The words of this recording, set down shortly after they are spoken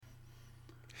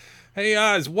Hey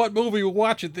Oz, what movie we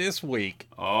watching this week?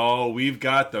 Oh, we've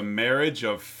got the marriage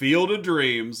of Field of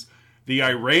Dreams, the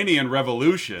Iranian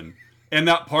Revolution, and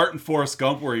that part in Forrest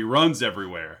Gump where he runs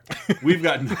everywhere. We've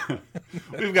got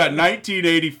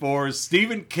 1984's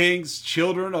Stephen King's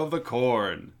Children of the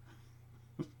Corn.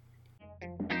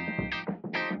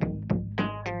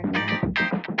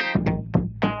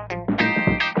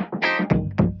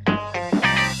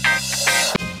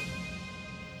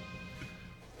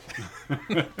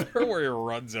 Where he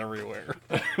runs everywhere.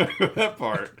 That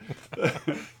part.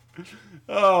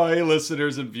 Oh, hey,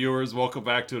 listeners and viewers. Welcome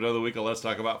back to another week of Let's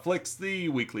Talk About Flicks, the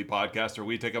weekly podcast where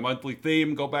we take a monthly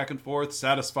theme, go back and forth,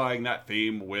 satisfying that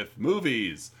theme with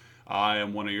movies. I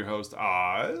am one of your hosts,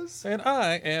 Oz. And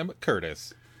I am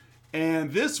Curtis.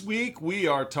 And this week we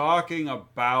are talking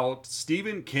about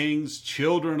Stephen King's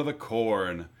Children of the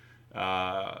Corn.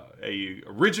 A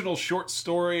original short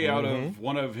story out of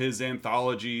one of his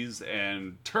anthologies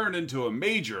and turned into a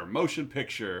major motion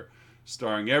picture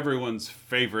starring everyone's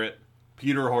favorite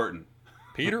Peter Horton.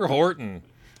 Peter Horton.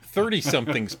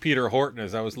 30-something's Peter Horton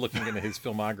as I was looking into his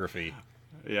filmography.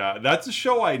 Yeah, that's a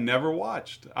show I never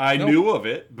watched. I knew of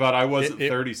it, but I wasn't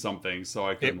 30-something, so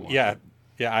I couldn't watch it.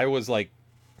 Yeah, I was like,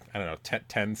 I don't know,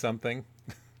 10-something.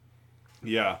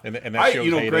 Yeah, and that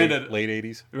show's granted, late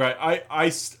 80s. Right. I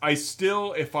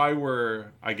still, if I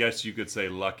were, I guess you could say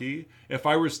lucky, if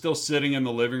I were still sitting in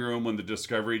the living room when the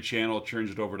Discovery Channel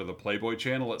changed over to the Playboy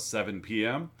Channel at 7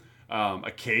 p.m.,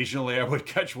 occasionally I would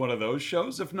catch one of those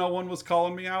shows if no one was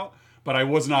calling me out. But I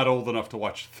was not old enough to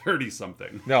watch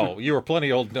 30-something. No, you were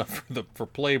plenty old enough for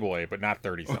Playboy, but not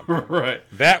 30-something. Right.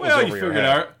 That was over your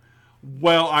head.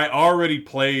 Well, I already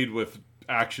played with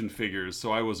action figures,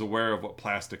 so I was aware of what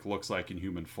plastic looks like in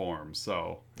human form.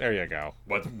 So there you go.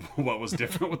 What was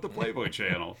different with the Playboy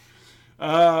Channel?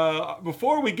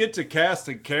 Before we get to cast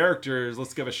and characters,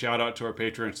 let's give a shout out to our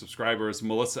Patreon subscribers,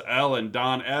 Melissa L. and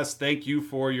Don S. Thank you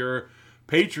for your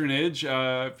patronage.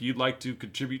 If you'd like to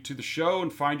contribute to the show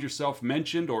and find yourself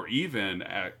mentioned or even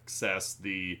access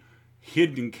the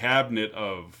hidden cabinet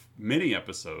of mini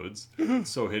episodes,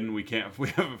 so hidden we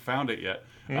haven't found it yet.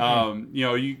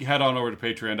 You head on over to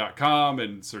patreon.com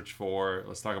and search for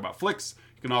Let's Talk About Flicks.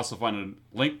 You can also find a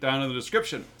link down in the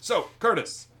description. So,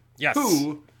 Curtis, yes,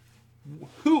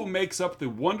 who makes up the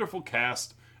wonderful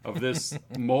cast of this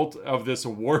this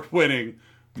award-winning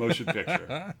motion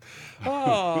picture?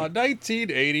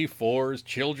 1984's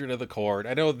Children of the Corn.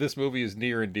 I know this movie is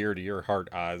near and dear to your heart,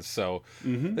 Oz. So,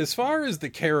 as far as the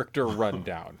character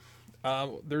rundown,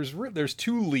 there's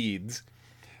two leads.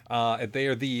 They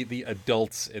are the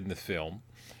adults in the film.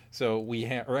 So we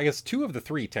have, or I guess two of the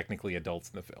three technically adults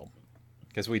in the film,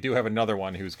 because we do have another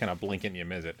one who's kind of blinking you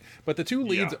miss it. But the two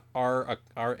leads are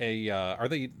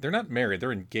they? They're not married.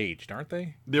 They're engaged, aren't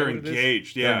they? They're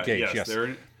engaged. Yeah, they're engaged. Yes.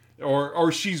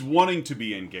 Or she's wanting to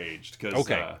be engaged because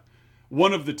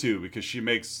one of the two, because she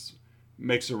makes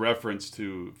a reference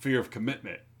to fear of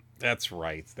commitment. That's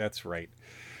right.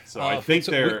 So I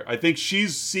think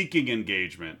she's seeking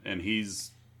engagement and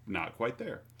he's not quite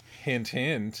there. Hint,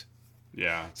 hint.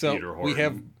 Yeah. So Peter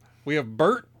Horton. we have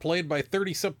Bert, played by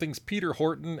 30-something's Peter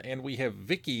Horton, and we have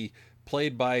Vicky,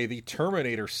 played by the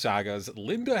Terminator saga's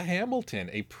Linda Hamilton,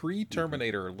 a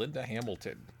pre-Terminator Linda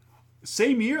Hamilton.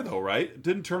 Same year though, right?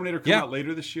 Didn't Terminator come out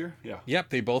later this year? Yeah. Yep,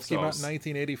 they both came out in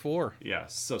 1984.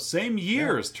 Yes. So same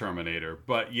year as Terminator,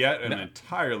 but yet an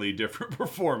entirely different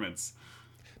performance.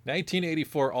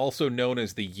 1984, also known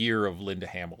as the year of Linda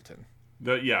Hamilton.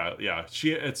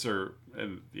 It's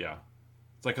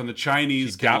like on the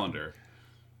Chinese calendar.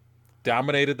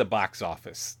 Dominated the box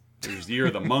office. There's the year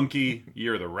of the monkey,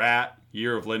 year of the rat,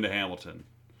 year of Linda Hamilton.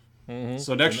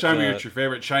 So next time you're at your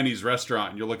favorite Chinese restaurant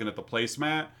and you're looking at the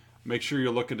placemat, make sure you're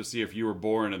looking to see if you were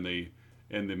born in the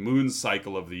moon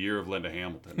cycle of the year of Linda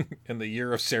Hamilton. In the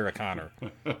year of Sarah Connor.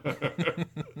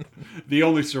 The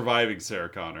only surviving Sarah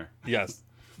Connor. Yes.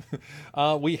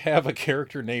 We have a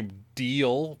character named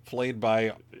Deal, played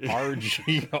by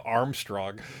R.G.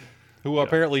 Armstrong, who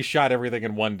apparently shot everything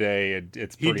in one day.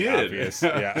 It's pretty obvious.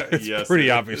 Yeah, it's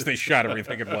pretty obvious they shot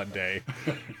everything in one day.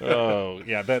 Oh,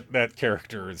 yeah, that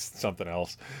character is something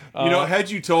else.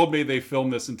 Had you told me they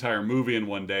filmed this entire movie in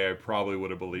one day, I probably would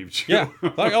have believed you. Yeah,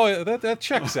 like, that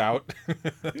checks out.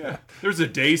 Yeah, there's a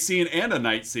day scene and a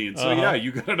night scene, so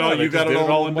you got it all. You got it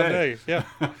all in one day. Yeah.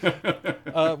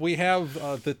 We have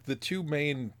the two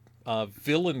main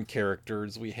villain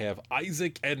characters. We have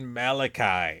Isaac and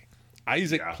Malachi.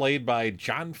 Isaac played by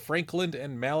John Franklin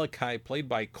and Malachi played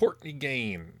by Courtney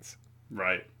Gaines.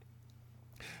 Right.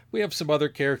 We have some other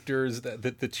characters,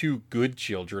 the two good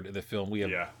children in the film. We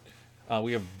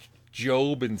have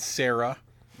Job and Sarah.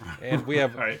 And we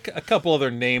have Right. a couple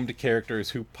other named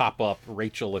characters who pop up,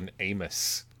 Rachel and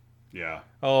Amos. Yeah.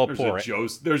 Oh,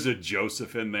 There's a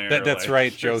Joseph in there. That's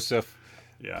right, Joseph.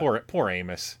 Yeah. Poor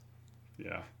Amos.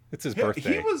 Yeah. It's his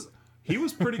birthday. He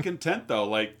was pretty content though.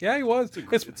 Like, yeah, he was.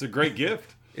 It's a great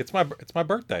gift. It's my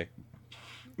birthday.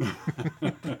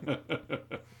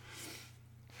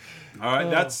 All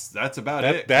right, that's about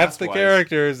it. That's the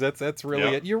characters. That's really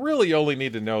Yep. it. You really only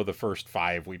need to know the first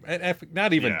 5.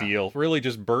 Not even Yeah. Deal. Really,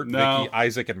 just Bert, No. Vicky,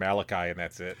 Isaac, and Malachi, and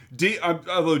that's it.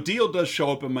 Although Deal does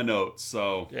show up in my notes,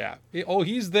 so Yeah.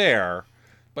 He's there,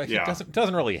 but he Yeah.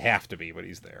 doesn't really have to be. But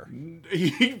he's there.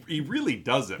 he really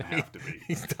doesn't have to be.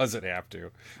 He doesn't have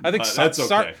to. I think That's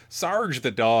okay. Sarge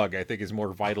the dog, I think, is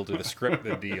more vital to the script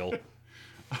than Deal.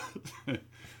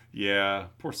 Yeah,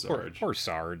 poor Sarge. Poor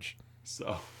Sarge.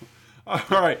 So, all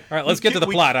right, Let's get to the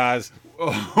plot, Oz.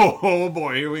 Oh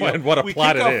boy, here we go. And what a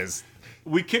plot it is.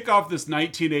 We kick off this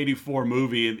 1984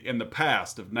 movie in the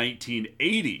past of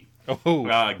 1980. Oh,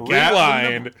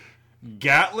 rewind.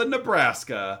 Gatlin,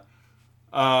 Nebraska.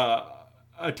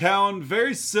 A town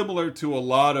very similar to a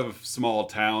lot of small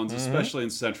towns, especially in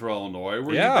central Illinois,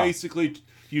 where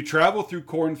you travel through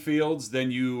cornfields, then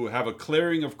you have a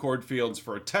clearing of cornfields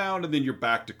for a town, and then you're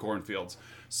back to cornfields.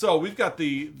 So we've got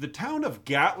the town of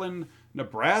Gatlin,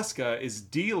 Nebraska is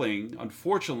dealing,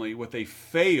 unfortunately, with a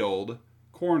failed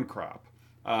corn crop.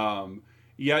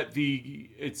 Yet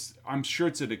I'm sure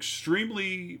it's an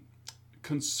extremely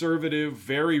conservative,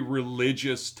 very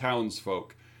religious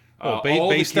townsfolk.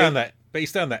 Based on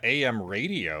the AM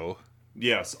radio.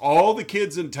 Yes, all the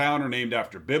kids in town are named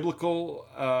after biblical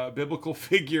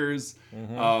figures,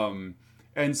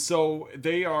 and so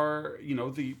they are,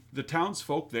 the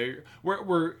townsfolk.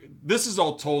 This is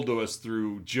all told to us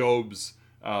through Job's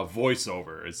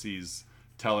voiceover as he's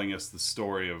telling us the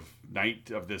story of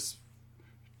this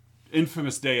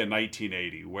infamous day in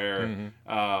 1980, where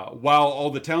while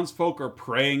all the townsfolk are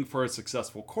praying for a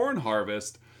successful corn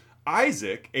harvest,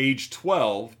 Isaac, age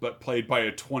 12, but played by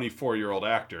a 24-year-old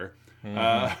actor.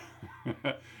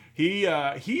 He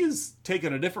is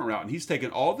taking a different route, and he's taken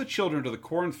all the children to the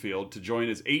cornfield to join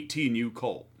his 18U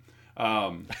cult.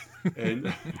 And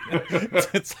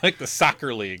It's like the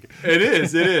soccer league. It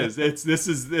is. This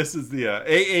is the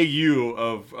AAU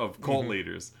of cult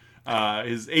leaders.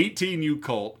 His 18U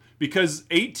cult, because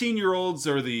 18-year-olds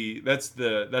are that's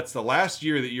the last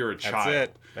year that you're a child.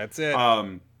 That's it.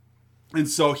 And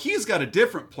so he's got a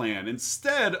different plan.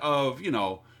 Instead of,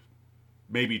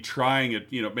 maybe trying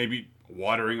it, maybe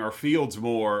watering our fields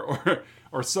more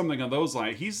or something on those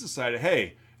lines, he's decided,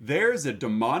 hey, there's a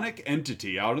demonic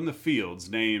entity out in the fields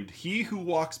named He Who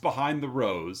Walks Behind the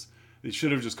Rows. They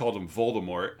should have just called him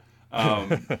Voldemort.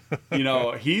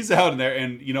 He's out in there,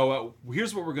 and you know what?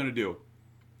 Here's what we're going to do.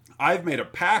 I've made a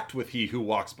pact with He Who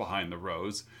Walks Behind the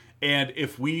Rows, and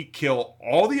if we kill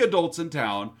all the adults in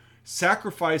town,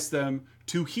 sacrifice them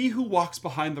to He Who Walks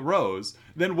Behind the Rows,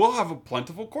 then we'll have a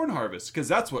plentiful corn harvest, because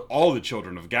that's what all the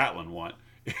children of Gatlin want.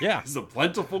 Yeah. Is a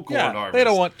plentiful corn harvest. They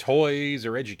don't want toys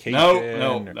or education.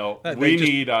 No. We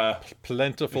need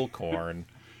plentiful corn.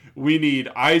 We need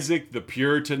Isaac, the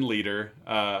Puritan leader,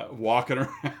 walking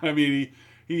around. I mean,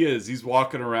 he's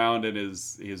walking around in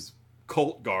his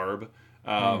cult garb.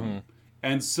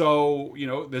 And so,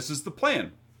 this is the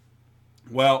plan.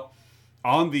 Well,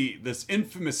 on this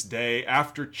infamous day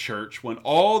after church, when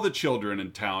all the children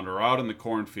in town are out in the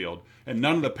cornfield and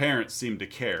none of the parents seem to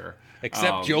care.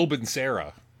 Except Job and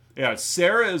Sarah. Yeah,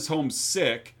 Sarah is home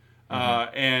sick,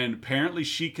 and apparently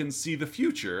she can see the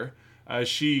future.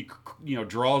 She,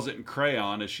 draws it in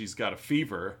crayon as she's got a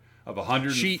fever of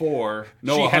 104. She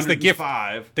has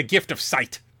 105. the gift of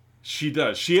sight. She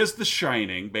does. She is the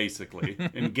Shining, basically,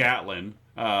 in Gatlin.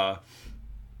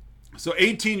 So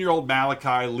 18-year-old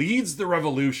Malachi leads the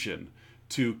revolution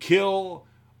to kill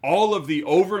all of the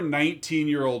over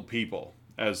 19-year-old people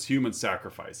as human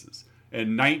sacrifices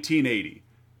in 1980.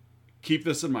 Keep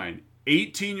this in mind.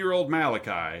 18-year-old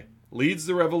Malachi leads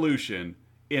the revolution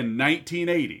in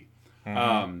 1980.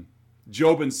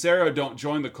 Job and Sarah don't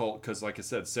join the cult because, like I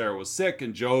said, Sarah was sick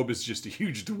and Job is just a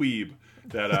huge dweeb.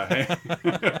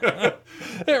 That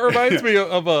It reminds me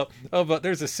of a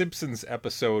there's a Simpsons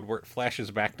episode where it flashes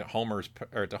back to Homer's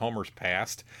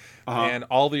past, and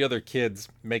all the other kids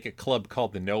make a club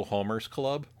called the No Homers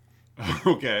Club.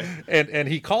 Okay. And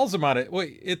he calls them on it.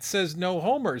 Wait, it says no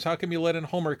Homers. How come you let in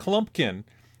Homer Klumpkin?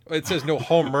 It says no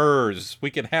Homers. We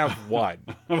can have one.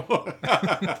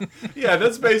 Yeah,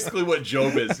 that's basically what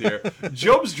Job is here.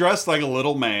 Job's dressed like a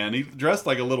little man. He's dressed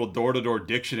like a little door-to-door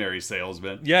dictionary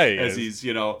salesman. Yeah, he's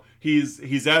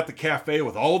he's at the cafe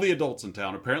with all the adults in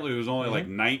town. Apparently, there's only like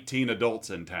 19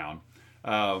 adults in town.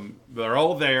 They're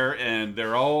all there, and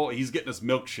he's getting this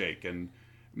milkshake, and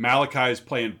Malachi's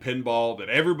playing pinball. That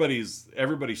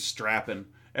everybody's strapping.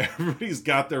 Everybody's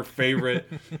got their favorite,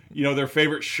 their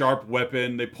favorite sharp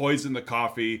weapon. They poison the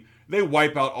coffee. They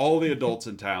wipe out all the adults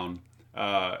in town.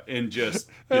 In just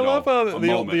I love how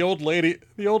the old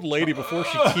lady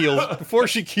before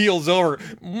she keels over.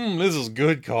 This is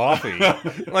good coffee.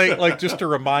 like just to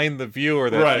remind the viewer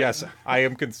that yes, I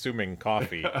am consuming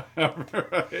coffee.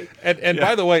 Right. And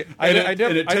by the way, I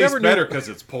never knew better because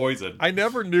it's poison. I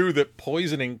never knew that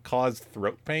poisoning caused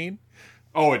throat pain.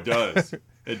 Oh, it does.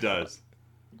 It does.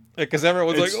 Because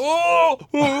everyone's like,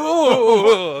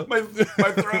 oh, my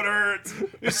throat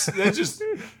hurts. They just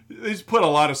put a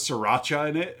lot of sriracha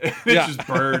in it. And it just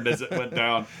burned as it went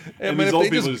down. And these old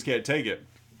people just can't take it.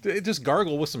 They just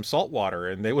gargle with some salt water,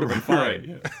 and they would have been fine. Right.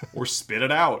 Yeah. Or spit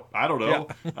it out. I don't know.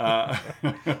 Yeah.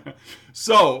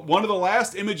 So one of the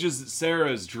last images that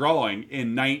Sarah is drawing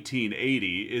in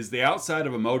 1980 is the outside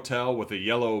of a motel with a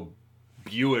yellow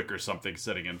Buick or something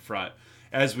sitting in front.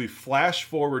 As we flash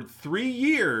forward 3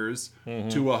 years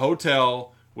to a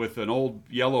hotel with an old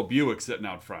yellow Buick sitting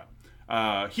out front.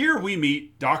 Here we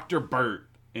meet Dr. Burt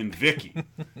and Vicky.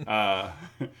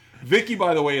 Vicky,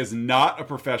 by the way, is not a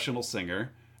professional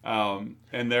singer. And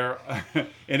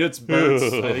it's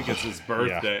Burt's, I think it's his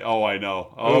birthday. Yeah. Oh, I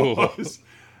know.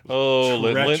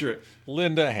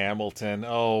 Linda Hamilton.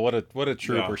 Oh, what a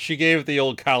trooper. Yeah. She gave it the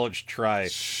old college try.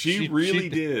 She really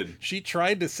did. She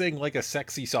tried to sing like a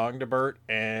sexy song to Burt,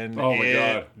 and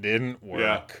it didn't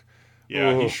work.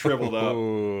 Yeah, he shriveled up.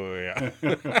 Oh, yeah.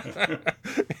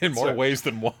 In more ways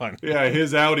than one. Yeah,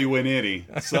 his Audi went inny.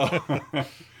 So,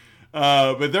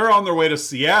 but they're on their way to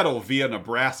Seattle via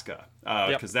Nebraska.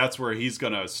 Because that's where he's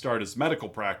going to start his medical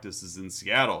practice, is in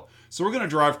Seattle. So we're going to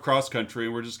drive cross country,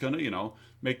 and we're just going to,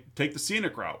 take the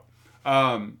scenic route.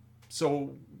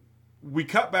 So we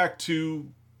cut back to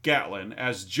Gatlin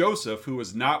as Joseph, who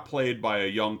was not played by a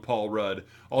young Paul Rudd,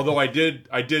 although I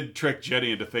did trick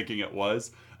Jenny into thinking it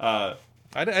was. I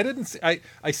didn't see,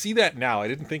 I see that now. I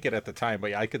didn't think it at the time,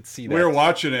 but I could see that. We were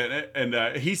watching it, and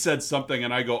he said something,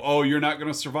 and I go, "Oh, you're not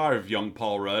going to survive, young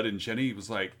Paul Rudd." And Jenny was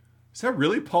like, "Is that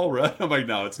really Paul Rudd?" I'm like,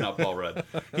 "No, it's not Paul Rudd.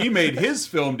 He made his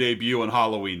film debut in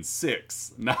Halloween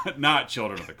 6, not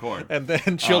Children of the Corn." And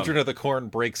then Children of the Corn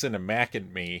breaks into Mac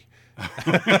and Me. I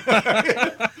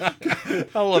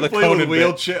love the Conan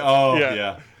wheelchair. Oh,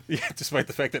 yeah. Yeah, despite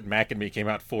the fact that Mac and Me came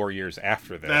out 4 years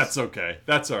after this. That's okay.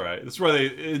 That's all right. That's where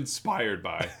they inspired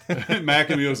by. Mac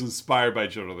and Me was inspired by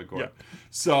Children of the Corn. Yeah.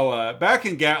 So back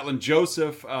in Gatlin,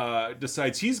 Joseph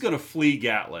decides he's going to flee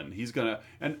Gatlin. He's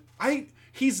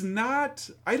not.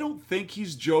 I don't think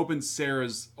he's Job and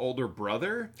Sarah's older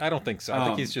brother. I don't think so. I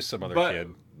think he's just some other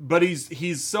kid. But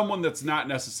he's someone that's not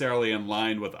necessarily in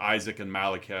line with Isaac and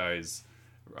Malachi's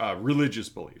religious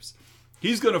beliefs.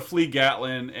 He's going to flee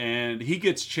Gatlin, and he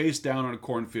gets chased down in a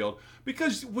cornfield,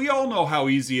 because we all know how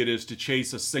easy it is to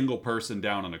chase a single person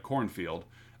down in a cornfield.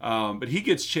 But he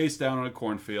gets chased down in a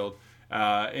cornfield,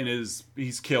 and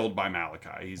he's killed by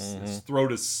Malachi. His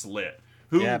throat is slit.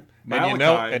 And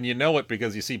you know it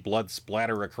because you see blood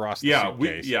splatter across the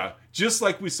suitcase. Just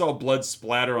like we saw blood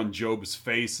splatter on Job's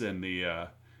face in the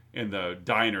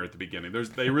diner at the beginning.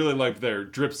 They really like their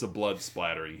drips of blood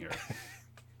splattering here.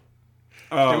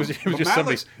 It was just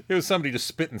somebody just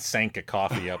spit and sank a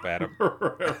coffee up at him.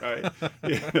 Right.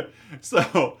 Yeah.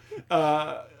 So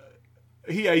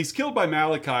he's killed by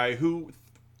Malachi, who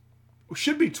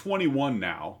should be 21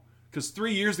 now, because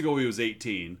 3 years ago he was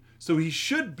 18. So he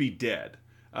should be dead,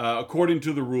 according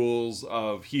to the rules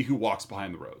of He Who Walks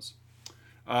Behind the Rose.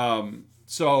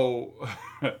 So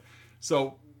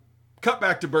cut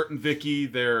back to Burt and Vicky.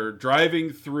 They're driving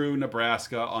through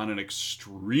Nebraska on an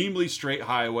extremely straight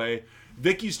highway.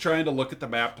 Vicky's trying to look at the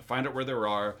map to find out where they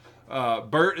are.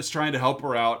 Burt is trying to help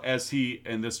her out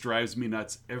and this drives me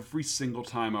nuts every single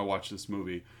time I watch this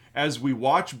movie, as we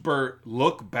watch Burt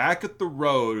look back at the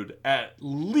road at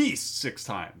least 6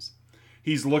 times.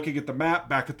 He's looking at the map,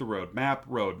 back at the road, map,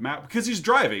 because he's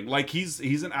driving. Like he's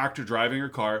an actor driving a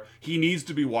car. He needs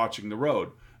to be watching the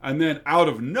road. And then out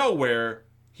of nowhere,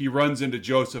 he runs into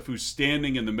Joseph, who's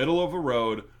standing in the middle of a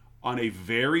road on a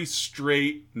very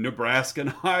straight Nebraskan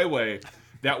highway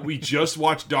that we just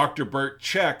watched Dr. Burt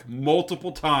check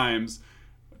multiple times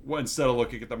instead of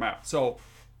looking at the map. So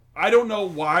I don't know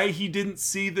why he didn't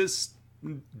see this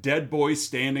dead boy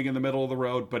standing in the middle of the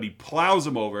road, but he plows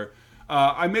him over.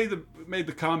 I made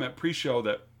the comment pre-show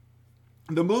that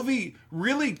the movie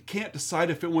really can't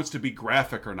decide if it wants to be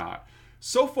graphic or not.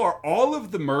 So far, all of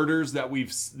the murders that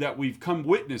we've come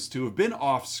witness to have been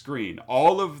off screen.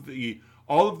 All of the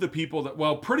people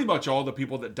pretty much all the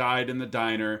people that died in the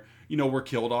diner, were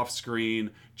killed off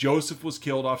screen. Joseph was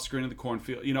killed off screen in the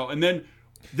cornfield, and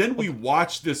then we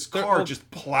watched this car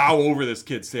just plow over this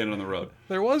kid standing on the road.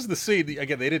 There was the scene,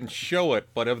 again, they didn't show it,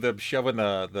 but of them shoving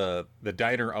the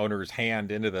diner owner's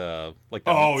hand into the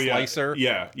slicer.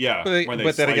 Yeah.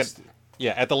 But then again,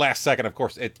 at the last second, of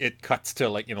course, it cuts to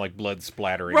like blood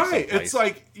splattering. Right. It's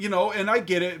like, and I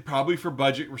get it, probably for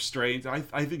budget restraints. I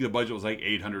think the budget was like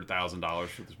 $800,000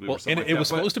 for this movie. Well, and it was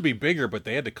supposed to be bigger, but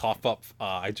they had to cough up,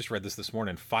 I just read this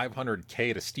morning,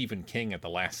 $500K to Stephen King at the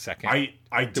last second.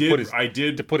 I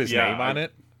did to put his name on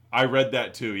it. I read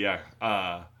that too. Yeah.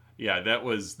 That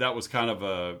was kind of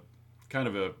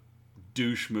a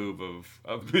douche move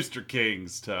of Mr.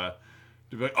 King's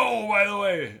to be like, oh, by the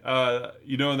way,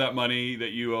 that money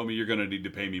that you owe me, you're going to need to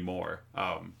pay me more.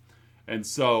 And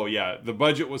so, the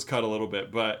budget was cut a little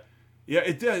bit, but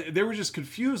they were just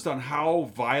confused on how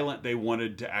violent they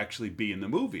wanted to actually be in the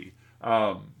movie.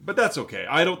 But that's okay.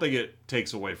 I don't think it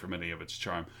takes away from any of its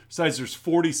charm. Besides, there's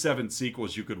 47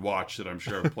 sequels you could watch that I'm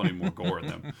sure have plenty more gore in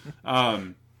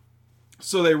them.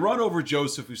 So they run over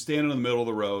Joseph, who's standing in the middle of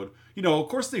the road. Of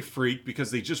course they freak because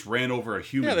they just ran over a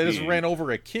human being. Yeah, they just ran over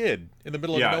a kid in the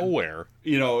middle of nowhere.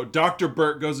 Dr.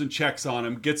 Burt goes and checks on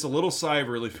him, gets a little sigh of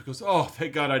relief. He goes, oh,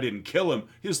 thank God I didn't kill him.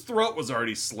 His throat was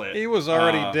already slit. He was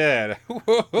already dead.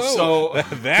 Whoa, so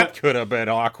that could have been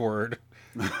awkward.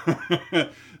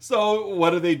 So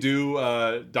what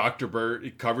do? Dr.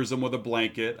 Burt covers him with a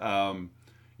blanket.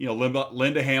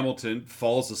 Linda Hamilton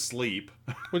falls asleep.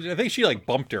 Which I think she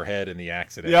bumped her head in the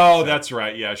accident. That's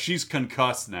right. Yeah, she's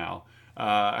concussed now.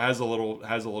 Has a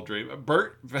little dream.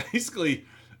 Burt basically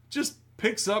just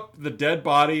picks up the dead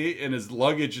body in his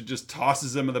luggage and just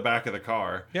tosses him in the back of the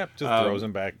car. Yep, just throws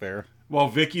him back there. While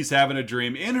Vicky's having a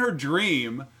dream. In her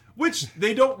dream, which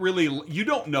they don't really, you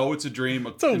don't know it's a dream.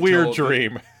 It's a weird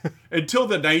dream. Until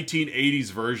the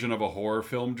 1980s version of a horror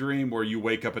film dream where you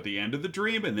wake up at the end of the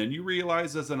dream and then you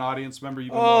realize as an audience member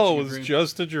you've been watching a dream. Oh, it's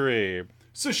just a dream.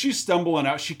 So she's stumbling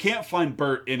out. She can't find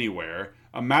Burt anywhere.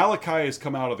 Malachi has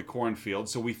come out of the cornfield,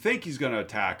 so we think he's going to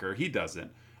attack her. He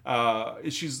doesn't.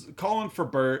 She's calling for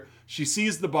Burt. She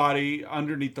sees the body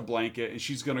underneath the blanket, and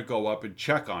she's going to go up and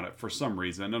check on it for some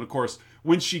reason. And, of course,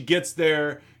 when she gets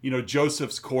there,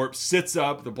 Joseph's corpse sits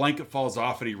up, the blanket falls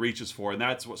off, and he reaches for it, and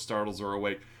that's what startles her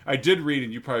awake. I did read,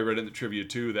 and you probably read it in the trivia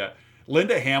too, that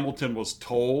Linda Hamilton was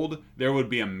told there would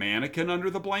be a mannequin under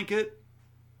the blanket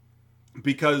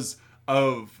because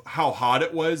of how hot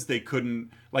it was. They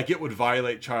couldn't, it would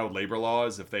violate child labor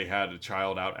laws if they had a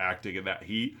child out acting in that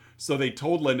heat. So they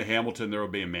told Linda Hamilton there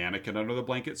would be a mannequin under the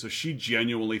blanket. So she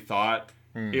genuinely thought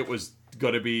it was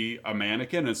going to be a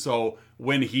mannequin. And so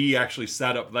when he actually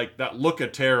set up, that look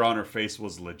of terror on her face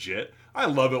was legit. I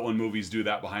love it when movies do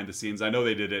that behind the scenes. I know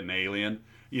they did it in Alien.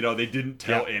 They didn't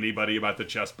tell anybody about the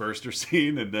chest burster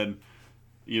scene. And then,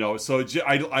 so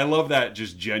I love that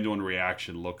just genuine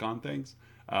reaction look on things.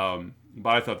 But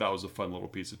I thought that was a fun little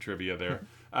piece of trivia there.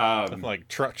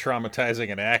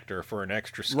 Traumatizing an actor for an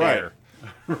extra scare.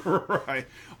 Right. Right.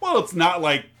 Well, it's not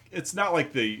like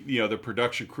the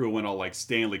production crew went all like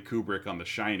Stanley Kubrick on The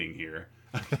Shining here.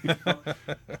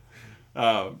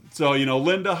 So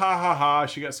Linda,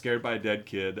 she got scared by a dead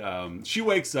kid. She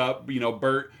wakes up.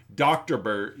 Dr.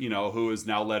 Burt, who has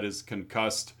now let his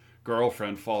concussed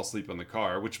girlfriend fall asleep in the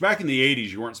car. Which back in the 80s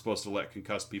you weren't supposed to let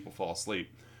concussed people fall asleep.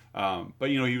 But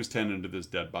he was tending to this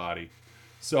dead body.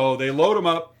 So they load him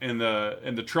up in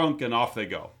the trunk and off they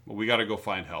go. Well, we got to go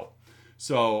find help.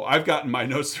 So I've gotten my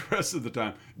notes the rest of the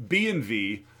time. B and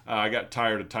V. I got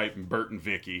tired of typing Burt and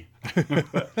Vicky.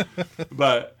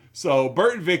 but so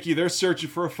Burt and Vicky, they're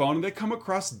searching for a phone and they come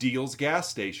across Deal's gas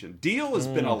station. Deal has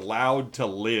been allowed to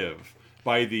live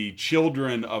by the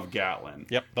children of Gatlin.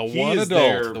 Yep, the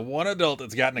one adult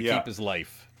that's gotten to keep his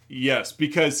life. Yes,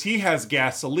 because he has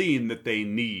gasoline that they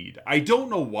need. I don't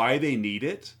know why they need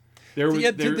it.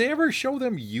 Did they ever show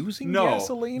them using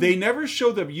gasoline? No, they never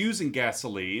show them using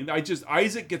gasoline.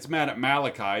 Isaac gets mad at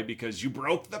Malachi because you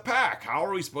broke the pack. How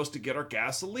are we supposed to get our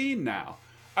gasoline now?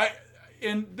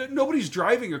 Nobody's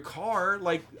driving a car.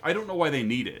 I don't know why they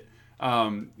need it.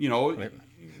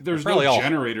 There's no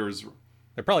generators.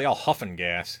 They're probably all huffing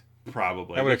gas.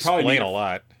 Probably. That would explain a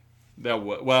lot.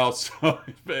 So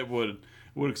it would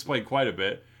explain quite a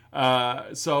bit.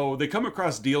 So they come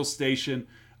across Deal's station.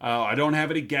 I don't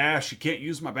have any gas. You can't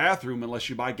use my bathroom unless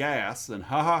you buy gas. And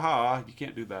you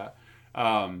can't do that.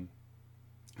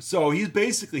 So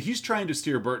he's trying to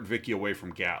steer Burt and Vicky away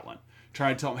from Gatlin.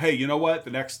 Trying to tell them, hey, you know what? The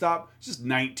next stop is just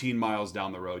 19 miles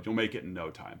down the road. You'll make it in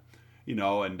no time.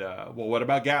 What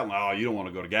about Gatlin? Oh, you don't want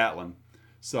to go to Gatlin.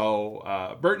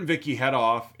 So Burt and Vicky head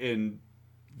off in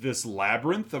this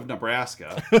labyrinth of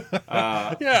Nebraska.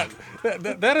 Yeah,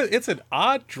 it's an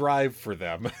odd drive for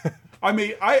them. I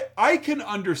mean, I can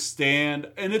understand,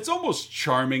 and it's almost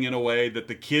charming in a way that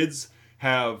the kids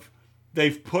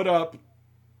they've put up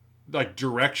like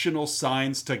directional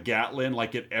signs to Gatlin,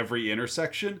 like at every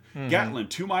intersection. Gatlin,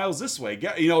 2 miles this way.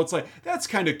 It's like, that's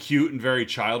kind of cute and very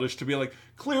childish to be like,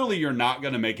 clearly you're not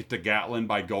going to make it to Gatlin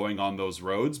by going on those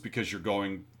roads because you're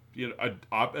going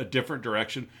a different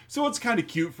direction. So it's kind of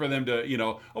cute for them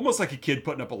to, almost like a kid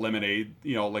putting up a lemonade,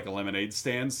 like a lemonade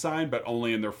stand sign, but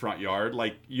only in their front yard.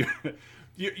 Like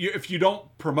if you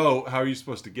don't promote, how are you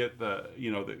supposed to get the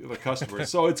customers?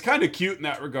 So it's kind of cute in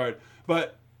that regard.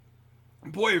 But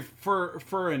boy,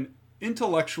 for an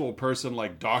intellectual person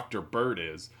like Dr. Burt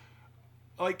is,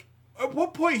 like, at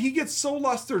what point he gets so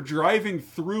lost they're driving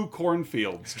through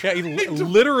cornfields? Yeah, he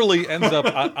literally ends up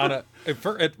at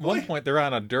one point they're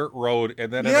on a dirt road,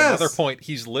 and then at another point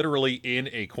he's literally in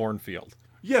a cornfield.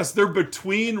 Yes, they're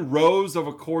between rows of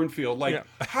a cornfield. Like,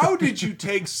 how did you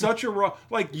take such a road?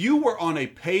 Like, you were on a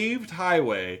paved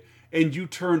highway and you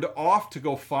turned off to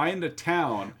go find a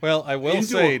town. Well, I will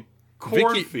say,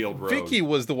 cornfield road. Vicky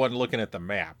was the one looking at the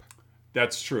map.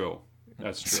 That's true.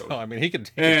 So, I mean, he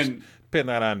could just pin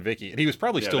that on Vicky, and he was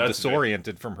probably still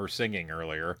disoriented from her singing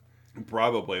earlier.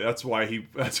 Probably. That's why he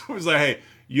was like, "Hey,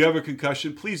 you have a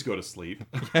concussion. Please go to sleep."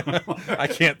 I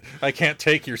can't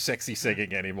take your sexy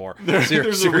singing anymore.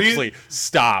 Seriously,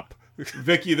 stop,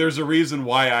 Vicky. There's a reason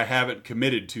why I haven't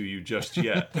committed to you just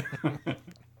yet.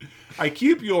 I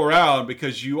keep you around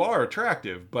because you are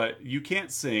attractive, but you can't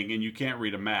sing and you can't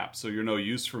read a map, so you're no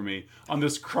use for me on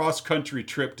this cross-country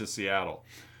trip to Seattle.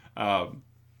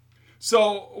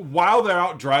 So while they're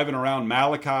out driving around,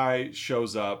 Malachi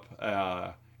shows up.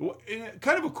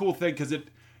 Kind of a cool thing because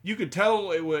you could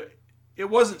tell it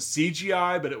wasn't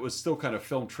CGI, but it was still kind of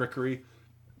film trickery.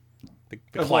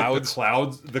 The clouds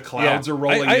are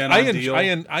rolling in on Deal.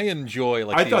 I enjoy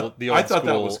the old school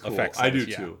that was cool. effects. I do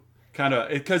too. Kind of,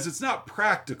 because it's not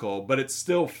practical, but it's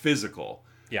still physical.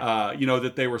 Yeah.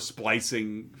 That they were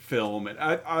splicing film, and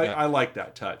I like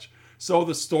that touch. So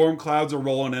the storm clouds are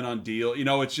rolling in on Deal.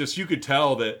 It's just, you could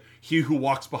tell that he who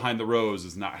walks behind the rose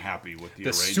is not happy with the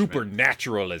arrangement. The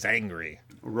supernatural is angry.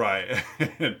 Right.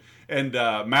 and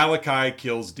Malachi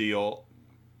kills Deal,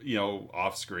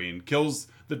 off screen. Kills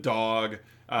the dog.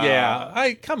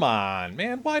 Come on,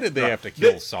 man. Why did they have to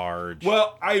kill Sarge?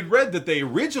 Well, I read that they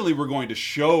originally were going to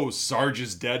show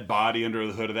Sarge's dead body under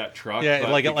the hood of that truck. Yeah,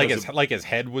 like his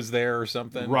head was there or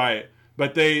something. Right.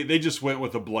 But they just went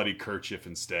with a bloody kerchief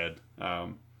instead. But,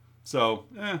 so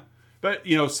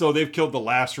they've killed the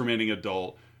last remaining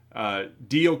adult.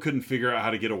 Dio couldn't figure out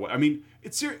how to get away. I mean,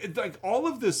 it's like all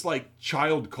of this like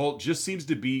child cult just seems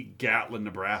to be Gatlin,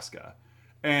 Nebraska.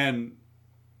 And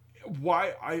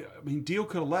Dio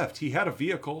could have left. He had a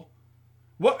vehicle.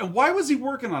 Why was he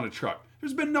working on a truck?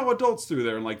 There's been no adults through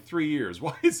there in like 3 years.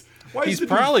 He's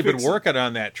probably been working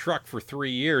on that truck for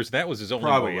 3 years. That was his only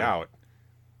way out.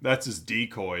 That's his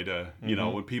decoy to,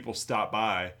 when people stop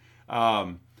by.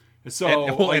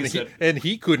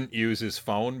 He couldn't use his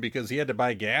phone because he had to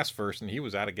buy gas first, and he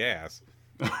was out of gas.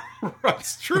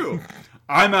 That's true.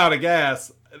 I'm out of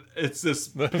gas. It's this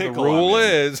pickle. The rule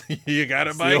is you got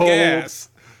to buy gas.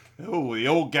 Oh, the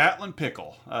old Gatlin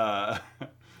pickle.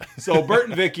 So Burt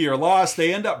and Vicky are lost.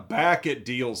 They end up back at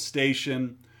Deal's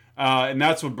station. And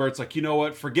that's when Burt's like, you know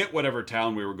what? Forget whatever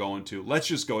town we were going to. Let's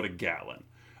just go to Gatlin.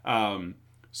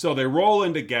 So they roll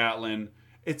into Gatlin.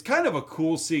 It's kind of a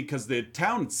cool scene because the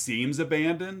town seems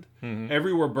abandoned. Mm-hmm.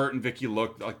 Everywhere Burt and Vicky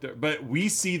look, but we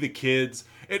see the kids.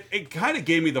 It kind of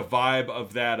gave me the vibe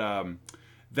of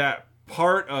that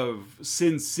part of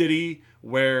Sin City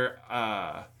where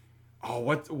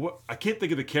what I can't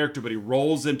think of the character, but he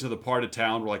rolls into the part of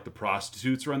town where like the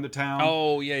prostitutes run the town.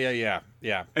 Oh yeah.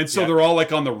 And so they're all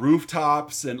like on the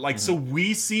rooftops and like so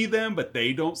we see them, but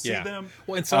they don't see them.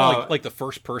 Well, and some like the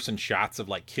first person shots of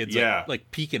like kids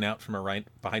like peeking out from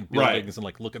behind buildings and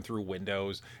like looking through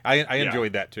windows. I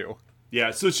enjoyed that too.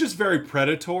 Yeah, so it's just very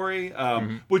predatory,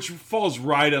 which falls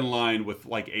right in line with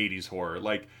like 80s horror.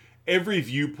 Like every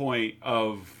viewpoint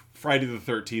of Friday the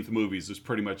 13th movies is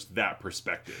pretty much that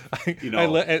perspective.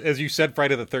 As you said,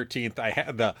 Friday the 13th, I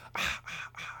had the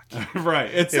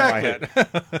right, exactly.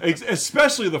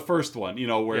 Especially the first one,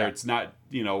 where it's not,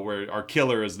 where our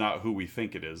killer is not who we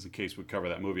think it is. In case we cover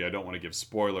that movie, I don't want to give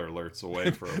spoiler alerts away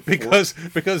for because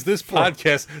this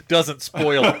podcast doesn't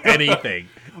spoil anything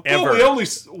ever. Well,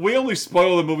 we only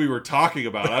spoil the movie we're talking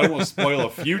about. I don't want to spoil a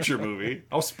future movie.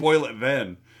 I'll spoil it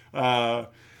then. The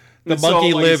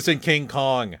monkey lives in King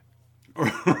Kong.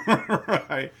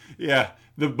 Right. Yeah.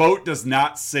 the boat does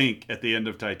not sink at the end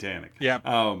of Titanic. Yeah.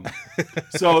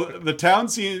 So the town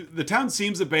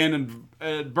seems abandoned.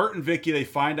 Bert and Vicky, they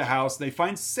find a house. They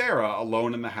find Sarah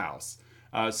alone in the house.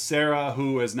 Sarah,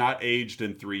 who has not aged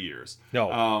in 3 years.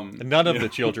 No, none of the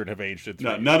children have aged in 3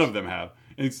 years. None of them have.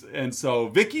 And so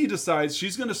Vicky decides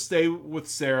she's going to stay with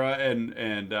Sarah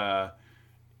and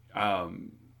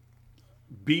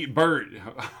Bert.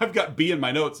 I've got B in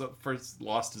my notes. First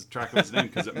lost his track of his name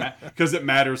because it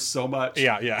matters so much.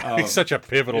 Yeah. He's such a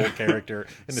pivotal character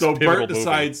in this so pivotal Bert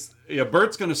decides,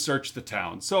 Bert's going to search the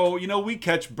town. So, we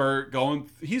catch Bert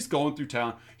he's going through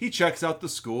town. He checks out the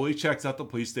school. He checks out the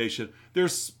police station.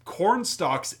 There's corn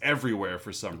stalks everywhere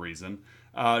for some reason.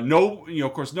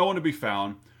 Of course, no one to be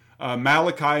found.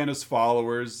 Malachi and his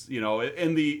followers,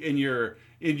 in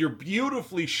your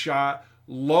beautifully shot,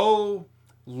 low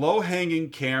hanging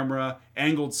camera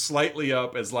angled slightly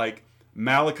up as like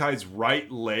Malachi's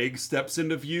right leg steps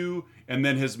into view and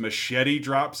then his machete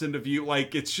drops into view.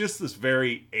 Like it's just this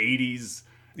very 80s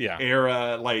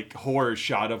era like horror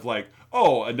shot of like,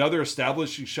 oh, another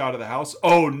establishing shot of the house.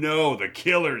 Oh no, the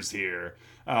killer's here.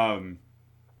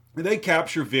 They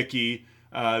capture Vicky.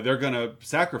 They're gonna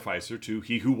sacrifice her to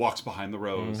He Who Walks Behind the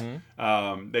Rose.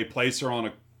 Mm-hmm. They place her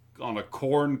on a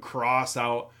corn cross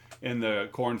out in the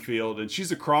cornfield, and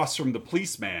she's across from the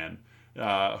policeman,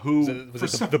 who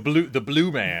the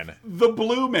blue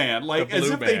man, like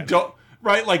as if they don't.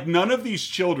 Right, like none of these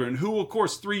children, who of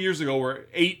course 3 years ago were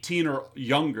 18 or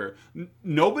younger,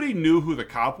 nobody knew who the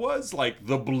cop was. Like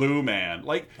the blue man,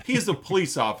 like he's a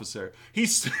police officer.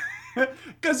 He's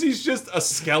because he's just a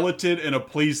skeleton in a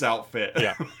police outfit.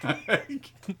 Yeah,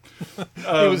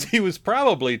 he was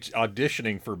probably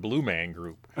auditioning for Blue Man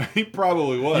Group. He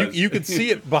probably was. You could see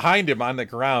it behind him on the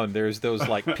ground. There's those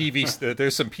like PVC.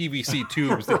 There's some PVC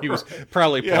tubes that he was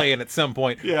probably playing at some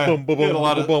point. Yeah, boom, boom, boom,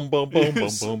 boom, boom, boom,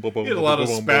 boom, boom, boom. He had a lot of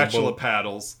spatula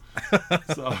paddles.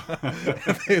 So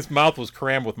his mouth was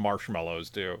crammed with marshmallows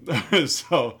too.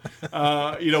 So,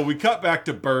 we cut back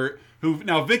to Bert, who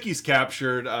now Vicky's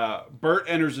captured. Bert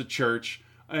enters a church,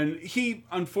 and he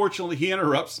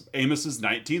interrupts Amos's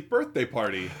 19th birthday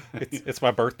party. It's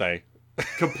my birthday.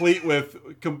 complete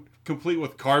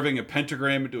with carving a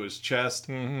pentagram into his chest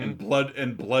and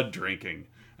blood drinking.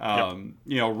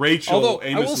 Rachel. Although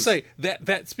I will say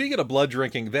that speaking of blood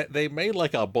drinking, that they made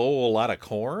like a bowl out of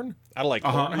corn, out of like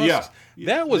corn husks. Yeah,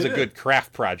 that was a good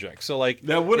craft project. So like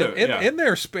that would have in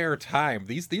their spare time.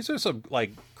 These are some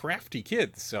like crafty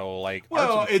kids. So like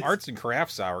arts and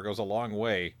crafts hour goes a long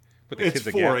way. It's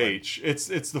 4-H. It's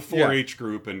the 4-H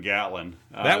group in Gatlin.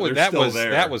 That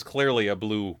was clearly a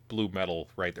blue medal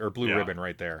right there, or blue ribbon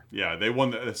right there. Yeah, they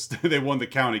won the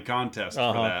county contest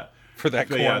for that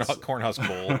cornhusk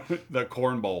bowl. The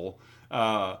corn bowl.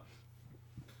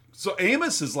 So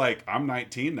Amos is like, I'm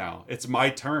 19 now. It's my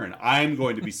turn. I'm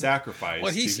going to be sacrificed.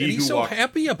 Well, he's so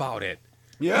happy about it.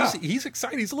 Yeah, he's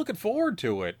excited. He's looking forward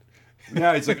to it.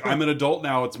 Yeah, he's like, I'm an adult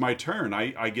now. It's my turn.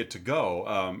 I get to go.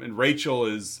 And Rachel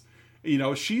is.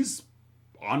 She's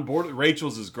on board.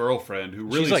 Rachel's his girlfriend, who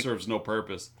really serves no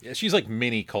purpose. Yeah, she's like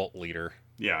mini cult leader.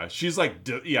 Yeah, she's like,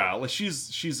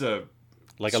 she's a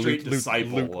like straight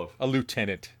disciple of a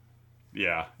lieutenant.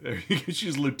 Yeah,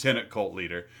 she's lieutenant cult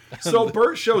leader. So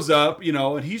Bert shows up,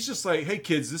 and he's just like, "Hey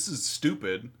kids, this is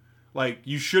stupid. Like,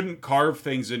 you shouldn't carve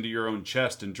things into your own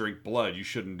chest and drink blood. You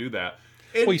shouldn't do that."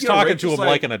 And, well, he's talking to him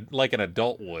like an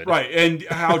adult would. Right, and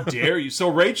how dare you? So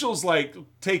Rachel's like,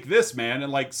 take this, man,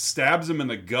 and like stabs him in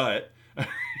the gut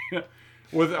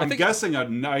with, I'm guessing, a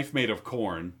knife made of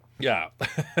corn. Yeah.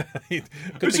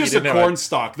 It's just a corn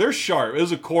stalk. They're sharp. It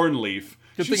was a corn leaf.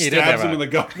 She stabs him in the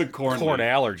gut with the corn leaf.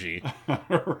 Allergy.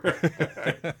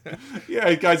 Yeah,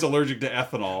 the guy's allergic to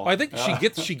ethanol. Well, I think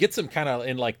she gets him kind of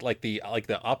in like the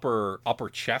upper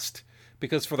chest,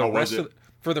 because for the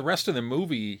rest of the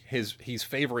movie, he's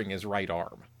favoring his right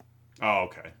arm. Oh,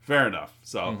 okay. Fair enough.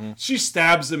 So she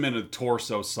stabs him in the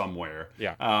torso somewhere.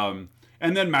 Yeah.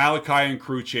 And then Malachi and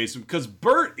crew chase him because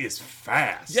Bert is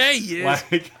fast. Yeah, he is.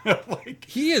 Like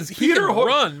he is. He can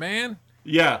run, man.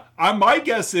 Yeah. My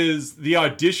guess is the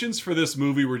auditions for this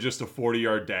movie were just a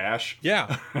 40-yard dash.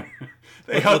 Yeah.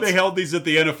 They held these at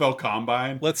the NFL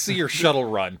Combine. Let's see your shuttle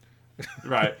run.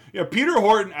 Right. Yeah, Peter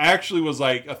Horton actually was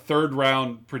like a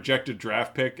third-round projected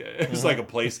draft pick. It was like a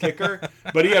place kicker,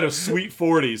 but he had a sweet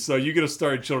 40, so you could have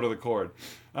started Children of the Corn.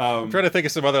 I'm trying to think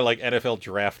of some other like NFL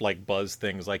draft like buzz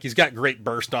things. Like he's got great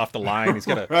burst off the line. He's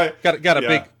got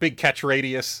a big catch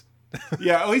radius.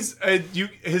 Yeah, at least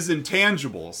his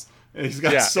intangibles. He's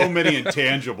got so many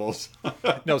intangibles.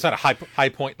 Knows how to high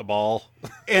point the ball.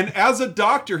 And as a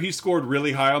doctor, he scored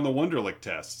really high on the Wonderlic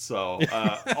test. So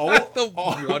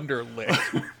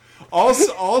Wonderlic.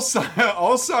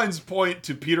 all signs point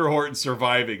to Peter Horton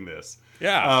surviving this.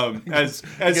 Yeah. As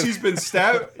he's been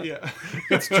stabbed. Yeah.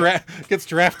 Gets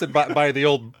drafted by the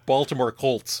old Baltimore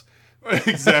Colts.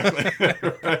 Exactly.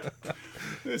 Right.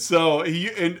 So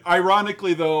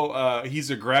ironically though, he's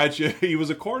a graduate. He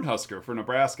was a Cornhusker for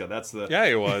Nebraska. That's the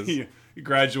he was. He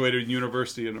graduated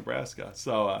University of Nebraska.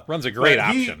 So runs a great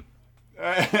option.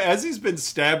 As he's been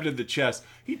stabbed in the chest,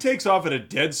 he takes off at a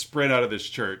dead sprint out of this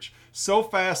church so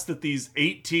fast that these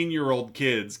 18-year-old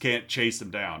kids can't chase him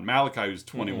down. Malachi, who's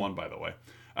 21, by the way.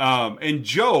 And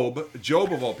Job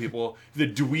of all people, the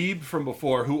dweeb from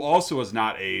before, who also has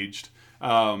not aged,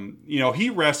 he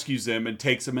rescues him and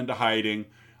takes him into hiding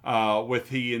with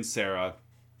he and Sarah.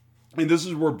 And this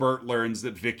is where Bert learns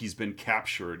that Vicky's been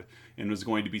captured and was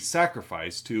going to be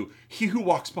sacrificed to he who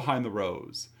walks behind the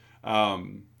rose.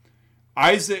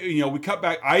 Isaac, we cut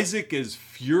back. Isaac is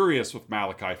furious with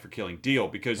Malachi for killing Deal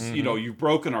because, you've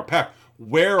broken our pact.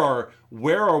 Where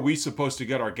are we supposed to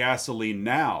get our gasoline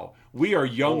now? We are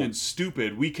young and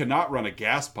stupid. We cannot run a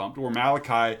gas pump. Where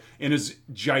Malachi, in his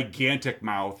gigantic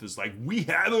mouth, is like, we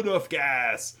have enough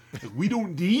gas. Like, we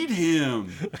don't need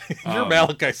him. Your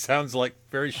Malachi sounds like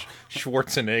very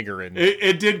Schwarzenegger.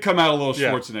 It did come out a little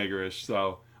Schwarzenegger-ish,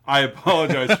 so I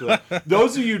apologize for that.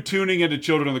 Those of you tuning into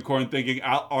Children of the Corn thinking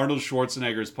Arnold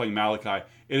Schwarzenegger is playing Malachi,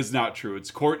 it is not true.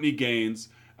 It's Courtney Gaines,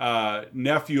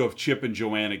 nephew of Chip and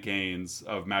Joanna Gaines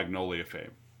of Magnolia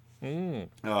fame.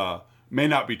 May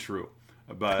not be true,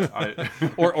 but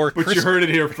or but Chris, you heard it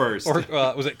here first. Or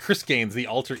was it Chris Gaines, the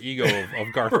alter ego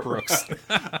of Garth Brooks?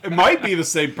 It might be the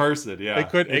same person. Yeah, it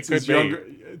could be.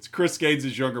 It's Chris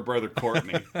Gaines' younger brother,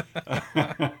 Courtney.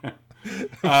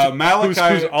 Malachi,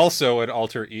 who's also an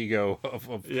alter ego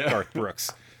of Garth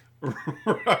Brooks.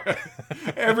 Right.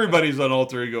 Everybody's an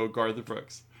alter ego of Garth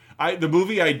Brooks. The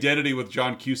movie Identity with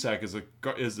John Cusack is a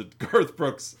Garth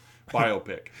Brooks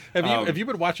biopic. Have you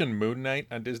been watching Moon Knight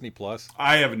on Disney Plus?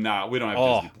 I have not. We don't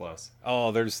have Disney Plus.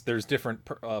 Oh, there's different.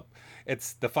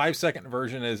 It's the 5-second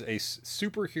version is a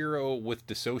superhero with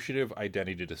dissociative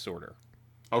identity disorder.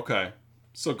 Okay,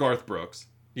 so Garth Brooks.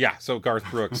 Yeah, so Garth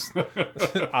Brooks,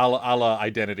 a la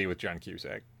Identity with John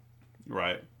Cusack.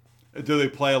 Right. Do they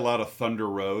play a lot of Thunder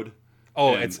Road?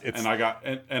 Oh, and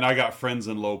I got Friends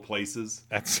in Low Places.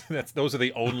 Those are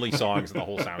the only songs in the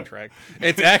whole soundtrack.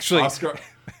 It's actually Oscar.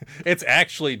 It's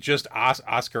actually just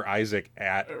Oscar Isaac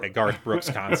at a Garth Brooks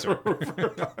concert.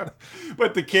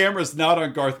 But the camera's not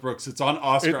on Garth Brooks; it's on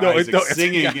Oscar Isaac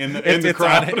singing in the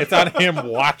crowd. It's on him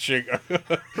watching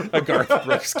a Garth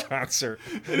Brooks concert,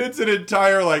 and it's an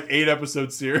entire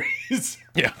 8-episode series.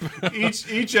 Yeah,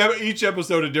 each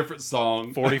episode a different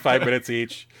song, 45 minutes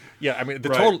each. Yeah, I mean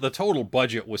the total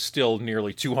budget was still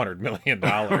nearly $200 million.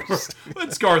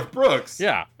 It's Garth Brooks.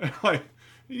 Yeah,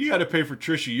 you got to pay for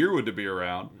Trisha Yearwood to be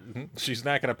around. She's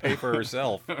not going to pay for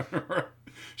herself.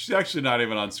 She's actually not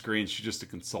even on screen. She's just a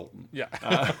consultant.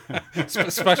 Yeah.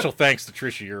 Special thanks to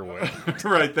Trisha Yearwood.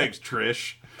 Right, thanks,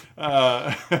 Trish.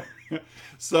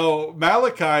 So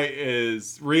Malachi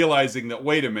is realizing that,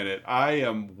 wait a minute, I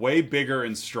am way bigger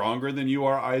and stronger than you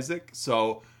are, Isaac.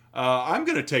 So I'm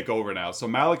going to take over now. So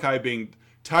Malachi, being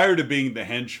tired of being the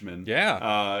henchman,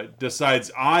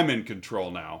 decides I'm in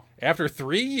control now. After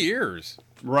 3 years.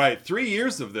 Right, 3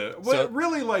 years of this. Well,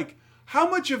 really, how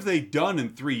much have they done in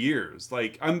 3 years?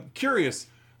 I'm curious,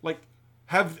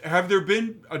 have there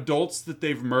been adults that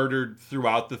they've murdered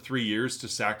throughout the 3 years to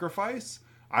sacrifice?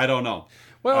 I don't know.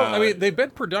 Well, I mean, they've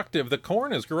been productive. The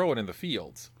corn is growing in the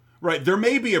fields. Right, there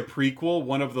may be a prequel.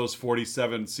 One of those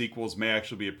 47 sequels may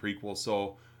actually be a prequel,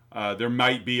 so there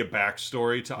might be a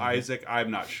backstory to Isaac.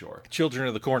 I'm not sure. Children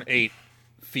of the Corn 8,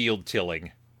 field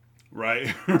tilling.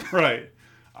 Right, right.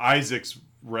 Isaac's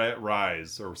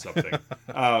rise or something.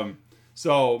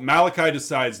 So Malachi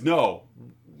decides, no,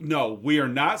 we are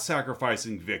not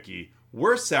sacrificing Vicky.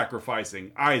 We're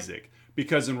sacrificing Isaac,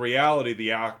 because in reality,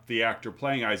 the actor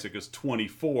playing Isaac is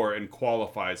 24 and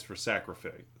qualifies for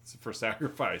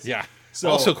sacrifice. Yeah. So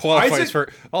also qualifies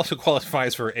for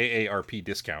AARP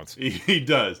discounts. He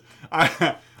does.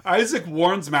 Isaac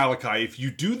warns Malachi, if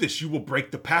you do this, you will break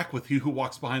the pact with he who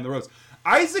walks behind the rose.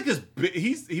 Isaac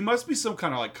he must be some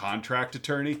kind of contract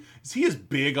attorney. He is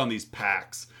big on these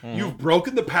pacts. You've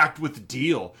broken the pact with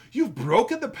Deal. You've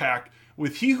broken the pact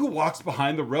with he who walks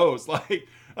behind the rose.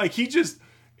 He just,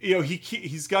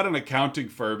 he's got an accounting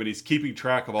firm and he's keeping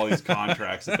track of all these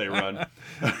contracts that they run.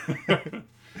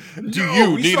 Do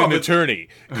you need an attorney?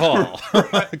 Call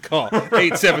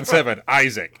 877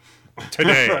 Isaac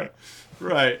today.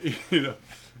 Right.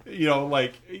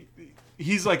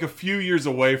 He's a few years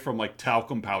away from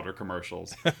talcum powder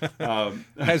commercials.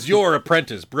 Has your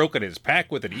apprentice broken his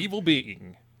pact with an evil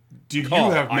being? Do you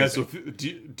Call have Isaac.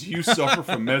 do you suffer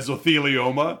from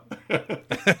mesothelioma?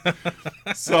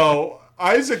 So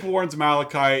Isaac warns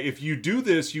Malachi, if you do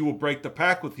this, you will break the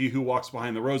pact with he who walks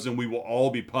behind the rose, and we will all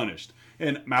be punished.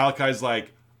 And Malachi's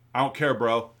like, I don't care,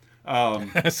 bro.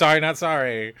 Sorry, not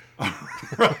sorry.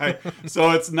 Right.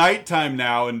 So it's nighttime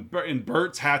now, and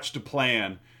Bert's hatched a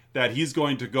plan that he's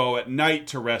going to go at night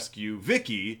to rescue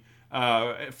Vicky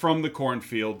from the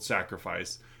cornfield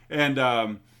sacrifice.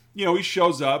 And he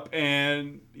shows up,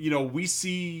 and we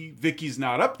see Vicky's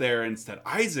not up there. Instead,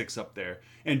 Isaac's up there.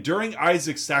 And during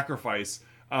Isaac's sacrifice,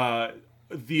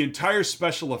 the entire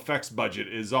special effects budget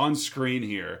is on screen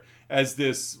here as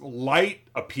this light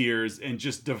appears and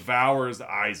just devours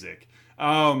Isaac.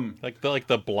 Like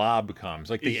the blob comes,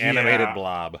 like the animated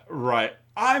blob. Right.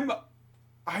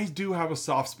 I do have a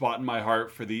soft spot in my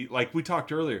heart for like we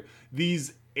talked earlier,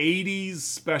 these 80s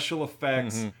special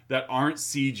effects that aren't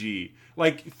CG.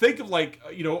 Like, think of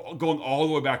going all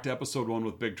the way back to episode 1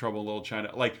 with Big Trouble in Little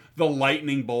China, like the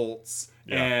lightning bolts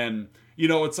and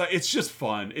it's like, it's just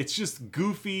fun. It's just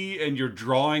goofy, and you're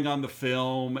drawing on the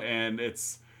film, and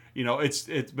it's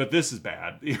but this is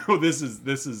bad. This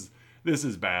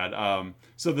is bad.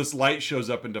 So this light shows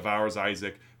up and devours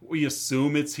Isaac. We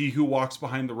assume it's he who walks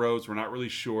behind the rose. We're not really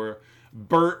sure.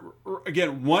 Bert,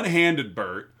 again, one-handed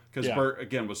Bert, because Bert,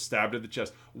 again, was stabbed in the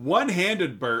chest.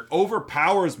 One-handed Bert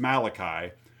overpowers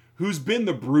Malachi, who's been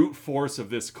the brute force of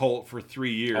this cult for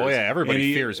 3 years. Oh, yeah,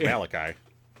 everybody fears Malachi.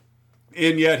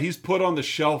 And yet he's put on the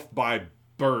shelf by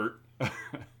Bert.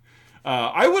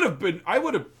 I would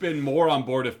have been more on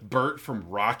board if Bert from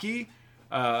Rocky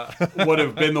would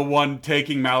have been the one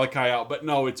taking Malachi out. But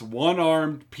no, it's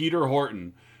one-armed Peter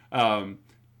Horton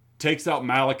takes out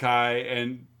Malachi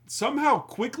and somehow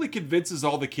quickly convinces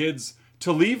all the kids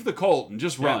to leave the cult and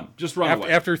just run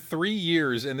away. After 3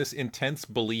 years in this intense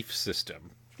belief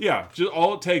system. Yeah,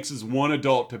 all it takes is one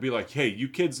adult to be like, hey, you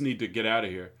kids need to get out of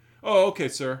here. Oh, okay,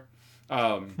 sir.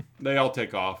 They all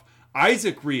take off.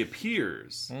 Isaac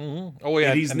reappears. Mm-hmm. Oh,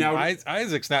 yeah.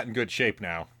 Isaac's not in good shape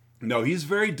now. No, he's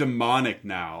very demonic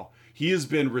now. He has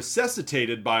been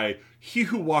resuscitated by he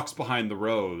who walks behind the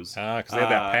rose. Because they have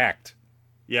that pact.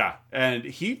 Yeah, and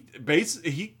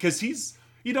because he's,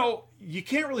 you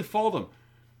can't really fault him.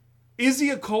 Is he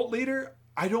a cult leader?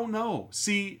 I don't know.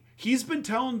 See, he's been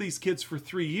telling these kids for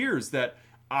 3 years that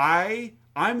I'm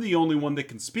the only one that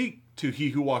can speak to he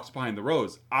who walks behind the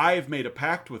rose. I've made a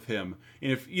pact with him.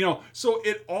 And if, so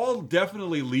it all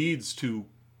definitely leads to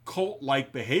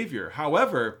cult-like behavior.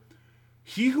 However,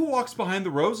 he who walks behind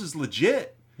the rose is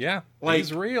legit. Yeah,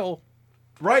 he's real.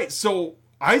 Right, so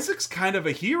Isaac's kind of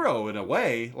a hero in a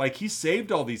way. Like, he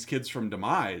saved all these kids from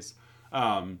demise.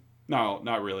 No,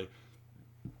 not really.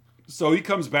 So he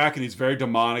comes back, and he's very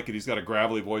demonic, and he's got a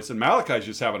gravelly voice, and Malachi's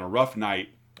just having a rough night.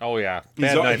 Oh, yeah.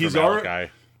 Bad night for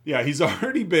Malachi. Yeah, he's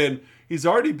already been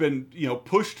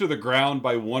pushed to the ground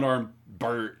by one-armed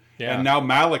Bert. Yeah. And now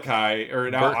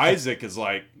Isaac is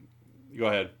like, go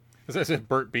ahead. As I said,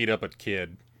 Bert beat up a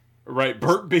kid. Right,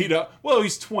 Bert beat up. Well,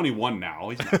 he's 21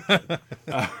 now.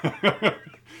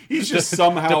 He's just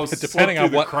somehow depending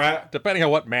on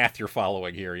what math you're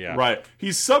following here. Yeah, right.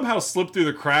 He's somehow slipped through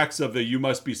the cracks of the "you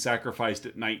must be sacrificed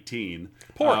at 19."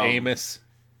 Poor Amos.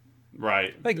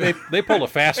 Right. I think they pulled a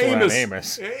fast one on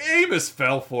Amos. Amos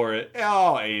fell for it.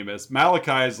 Oh, Amos.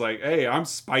 Malachi is like, hey, I'm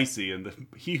spicy, and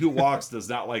he who walks does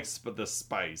not like the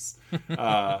spice.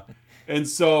 And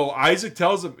so Isaac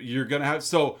tells him, you're going to have...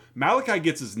 So Malachi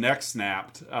gets his neck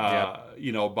snapped, by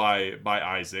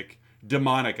Isaac,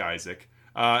 demonic Isaac.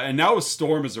 And now a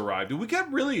storm has arrived. And we get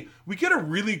a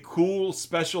really cool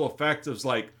special effect of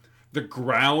like the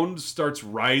ground starts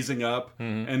rising up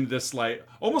and this like,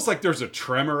 almost like there's a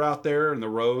tremor out there in the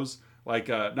rose. Like,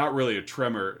 not really a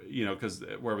tremor, because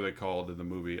whatever they called in the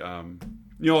movie,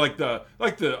 like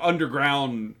the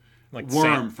underground like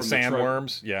worm from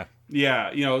sandworms. Yeah.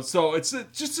 Yeah, so it's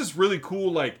just this really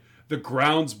cool, like, the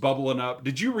ground's bubbling up.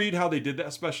 Did you read how they did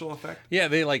that special effect? Yeah,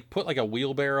 they, like, put, like, a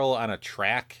wheelbarrow on a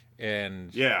track,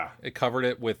 and it covered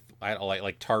it with,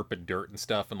 like tarp and dirt and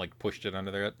stuff, and, like, pushed it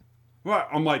under there. Well,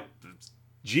 I'm like,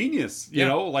 genius, you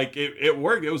know? Like, it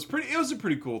worked. It was a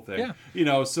pretty cool thing.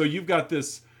 Yeah. So he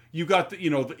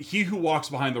who walks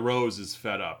behind the rose is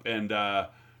fed up, and, a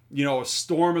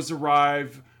storm has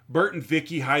arrived. Bert and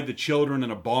Vicky hide the children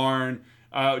in a barn.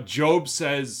 Job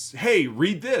says, hey,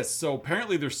 read this. So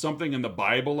apparently there's something in the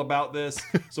Bible about this.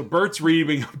 So Bert's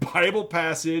reading a Bible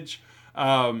passage,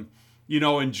 and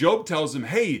Job tells him,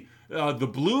 hey, the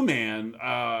blue man,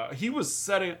 he was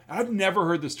setting, I've never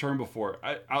heard this term before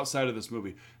outside of this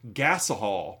movie,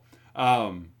 gasohol.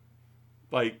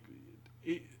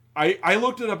 I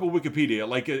looked it up on Wikipedia.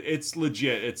 Like it's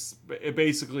legit. It's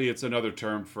another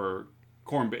term for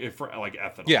corn for like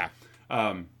ethanol. Yeah.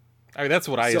 I mean, that's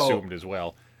what I assumed as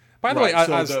well. By the way,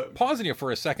 I was pausing you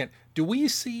for a second. Do we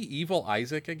see Evil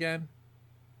Isaac again?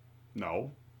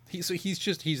 No. He's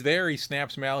there. He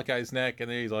snaps Malachi's neck, and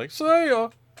then he's like, "See ya."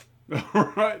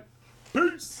 All right.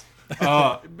 Peace.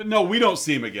 But no, we don't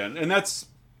see him again, and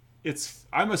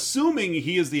I'm assuming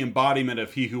he is the embodiment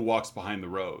of he who walks behind the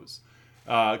rose.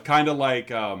 Kind of like,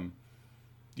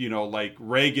 like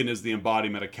Reagan is the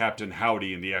embodiment of Captain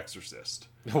Howdy in The Exorcist.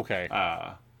 Okay.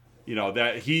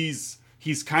 That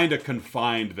he's kind of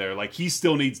confined there. Like, he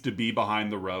still needs to be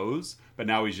behind the rose, but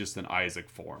now he's just in Isaac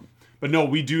form. But no,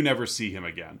 we do never see him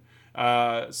again.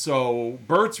 So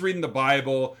Bert's reading the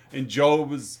Bible, and Job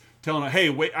was telling him, hey,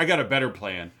 wait, I got a better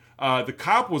plan. The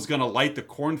cop was going to light the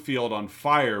cornfield on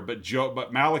fire, but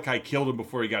Malachi killed him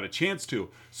before he got a chance to.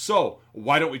 So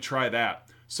why don't we try that?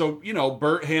 So,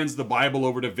 Bert hands the Bible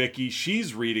over to Vicky.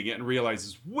 She's reading it and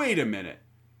realizes, wait a minute.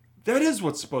 That is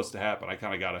what's supposed to happen. I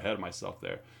kind of got ahead of myself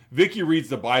there. Vicky reads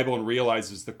the Bible and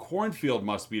realizes the cornfield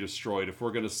must be destroyed if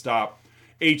we're going to stop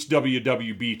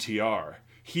HWWBTR,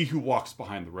 he who walks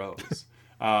behind the rose.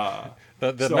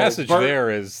 The message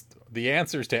there is the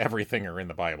answers to everything are in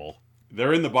the Bible.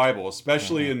 They're in the Bible,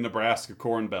 especially in Nebraska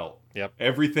Corn Belt. Yep.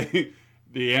 Everything,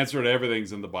 the answer to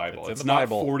everything's in the Bible. It's not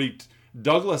Bible. 40.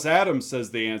 Douglas Adams says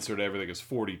the answer to everything is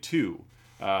 42,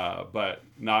 but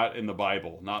not in the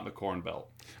Bible, not in the Corn Belt.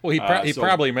 Well, he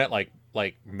probably meant like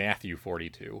Matthew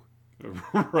 42.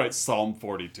 Right, Psalm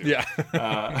 42.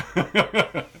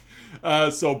 Yeah.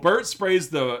 So Bert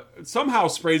somehow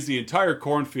sprays the entire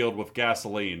cornfield with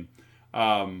gasoline,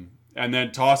 and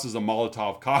then tosses a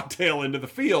Molotov cocktail into the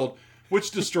field,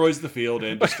 which destroys the field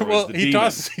and destroys the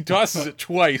demon. He tosses it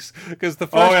twice because the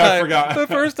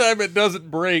first time it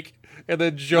doesn't break, and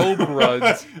then Job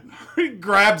runs. He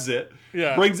grabs it.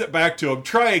 Yeah. Brings it back to him.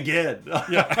 Try again.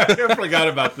 Yeah. I forgot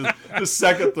about the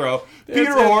second throw.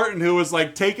 Peter Horton, who was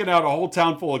like taking out a whole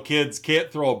town full of kids, can't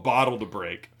throw a bottle to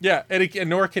break. Yeah, and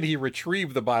nor can he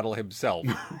retrieve the bottle himself.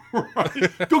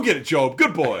 Right. Go get it, Job.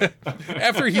 Good boy.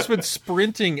 After he's been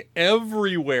sprinting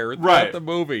everywhere throughout the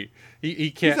movie.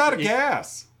 He can't. He's out of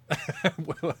gas.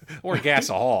 Or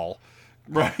gasohol.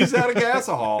 Right. He's out of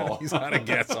gasohol. He's out of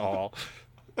gasohol.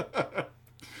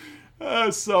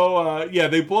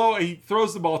 He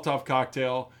throws the Molotov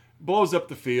cocktail, blows up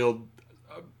the field,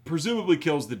 presumably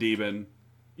kills the demon.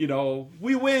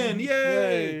 We win.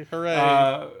 Yay.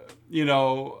 Hooray.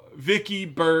 Vicky,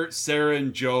 Bert, Sarah,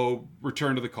 and Joe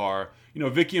return to the car.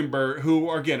 Vicky and Bert, who,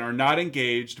 again, are not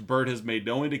engaged. Bert has made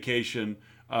no indication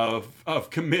of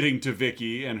committing to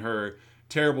Vicky and her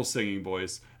terrible singing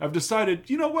voice. I've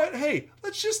decided, you know what? Hey,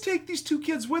 let's just take these two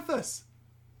kids with us.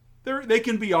 They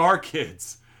can be our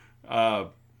kids.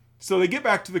 So they get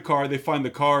back to the car. They find the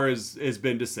car has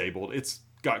been disabled. It's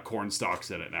got corn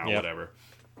stalks in it now, whatever.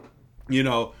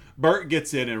 Bert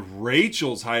gets in and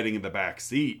Rachel's hiding in the back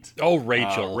seat. Oh,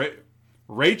 Rachel.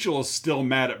 Rachel is still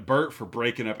mad at Bert for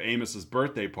breaking up Amos's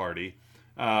birthday party.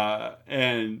 So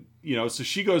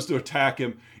she goes to attack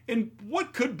him in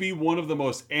what could be one of the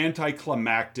most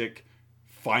anticlimactic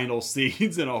final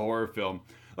scenes in a horror film.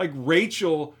 Like,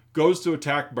 Rachel goes to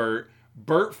attack Bert.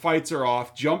 Bert fights her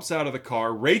off, jumps out of the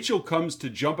car. Rachel comes to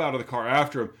jump out of the car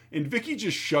after him, and Vicky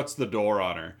just shuts the door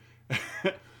on her.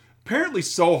 Apparently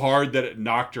so hard that it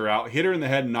knocked her out, hit her in the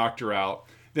head and knocked her out.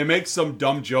 They make some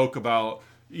dumb joke about,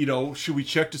 should we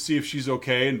check to see if she's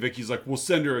okay? And Vicky's like, we'll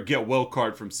send her a get well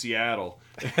card from Seattle.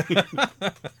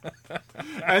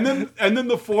 and then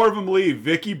the four of them leave.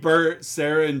 Vicky, Bert,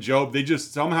 Sarah, and Job. They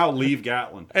just somehow leave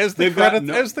Gatlin. As the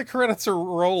credits are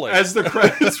rolling. As the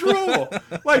credits roll.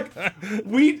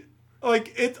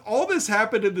 All this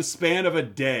happened in the span of a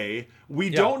day. We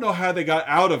don't know how they got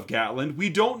out of Gatlin. We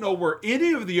don't know where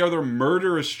any of the other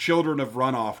murderous children have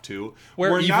run off to.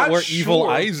 Where evil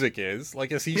Isaac is.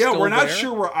 Like, is he still there? Yeah, we're not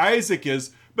sure where Isaac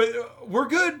is. But we're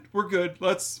good. We're good.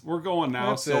 We're going now.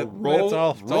 That's so it. Roll.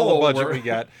 That's all the budget we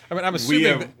got. I mean, I'm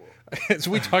assuming, as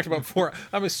we talked about before,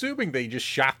 I'm assuming they just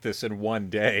shot this in one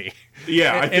day.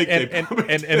 Yeah, I think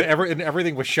and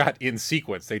everything was shot in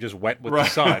sequence. They just went with the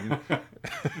sun.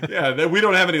 Yeah, we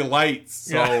don't have any lights,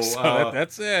 so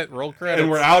that's it. Roll credits, and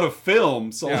we're out of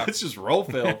film, so let's just roll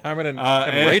film.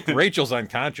 Rachel's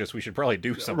unconscious. We should probably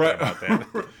do something about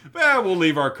that. We'll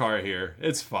leave our car here.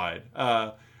 It's fine.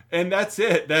 And that's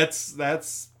it. That's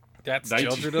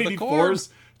Children of the Corn.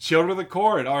 Children of the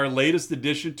Corn, our latest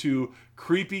addition to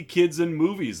Creepy Kids in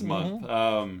Movies Month.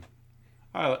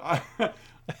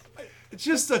 It's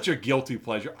just such a guilty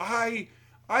pleasure. I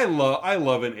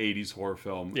love an 80s horror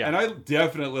film. Yeah. And I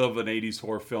definitely love an 80s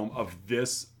horror film of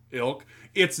this ilk.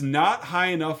 It's not high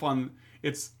enough on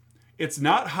it's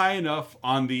not high enough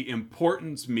on the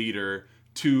importance meter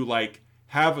to like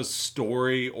have a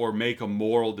story or make a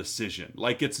moral decision.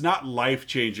 Like it's not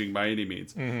life-changing by any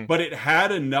means, but it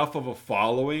had enough of a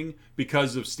following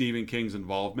because of Stephen King's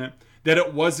involvement that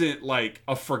it wasn't like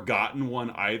a forgotten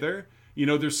one either. You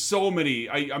know, there's so many.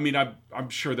 I mean, I'm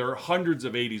sure there are hundreds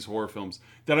of 80s horror films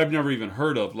that I've never even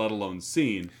heard of, let alone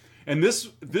seen. And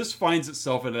this finds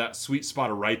itself in that sweet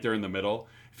spot of right there in the middle.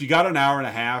 If you got an hour and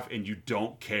a half and you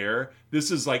don't care,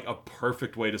 this is like a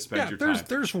perfect way to spend your time.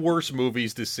 There's worse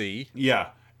movies to see. Yeah,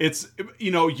 it's,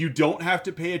 you know, you don't have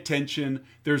to pay attention.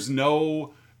 There's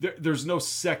no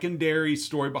secondary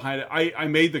story behind it. I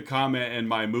made the comment in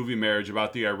my movie Marriage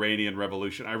about the Iranian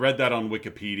Revolution. I read that on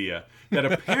Wikipedia that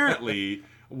apparently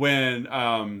when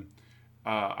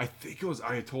I think it was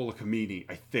Ayatollah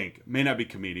Khomeini, may not be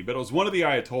Khomeini, but it was one of the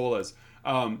Ayatollahs.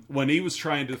 When he was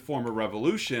trying to form a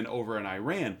revolution over in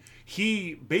Iran,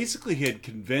 he basically had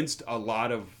convinced a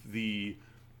lot of the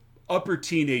upper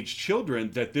teenage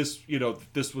children that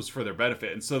this was for their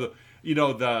benefit. And so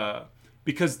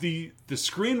because the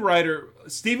screenwriter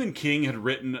Stephen King had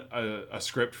written a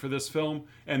script for this film,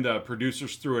 and the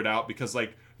producers threw it out because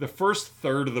like the first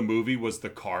third of the movie was the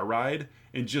car ride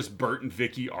and just Bert and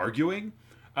Vicky arguing.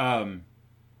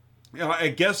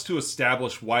 I guess to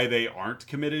establish why they aren't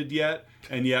committed yet,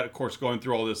 and yet of course going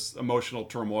through all this emotional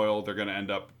turmoil, they're going to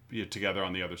end up together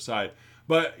on the other side.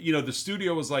 But the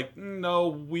studio was like, no,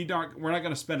 we're not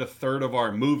going to spend a third of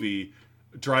our movie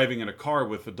driving in a car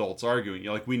with adults arguing.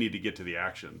 We need to get to the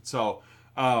action. So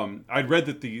I'd read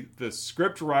that the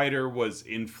script writer was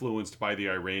influenced by the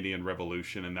Iranian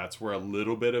Revolution, and that's where a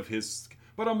little bit of his.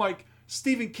 But I'm like,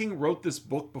 Stephen King wrote this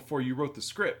book before you wrote the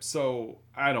script, so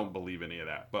I don't believe any of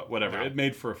that. But whatever, It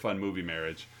made for a fun movie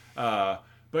Marriage.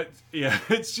 But yeah,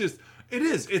 it's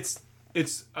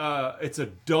a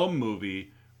dumb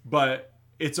movie, but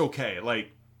it's okay.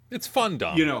 Like it's fun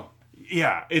dumb.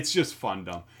 Yeah, it's just fun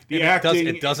dumb. The acting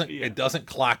it doesn't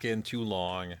clock in too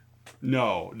long.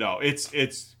 No,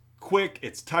 it's quick,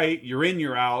 it's tight. You're in,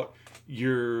 you're out.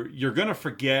 You're gonna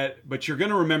forget, but you're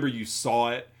gonna remember you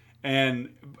saw it, and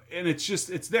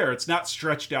it's there. It's not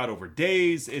stretched out over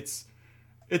days. It's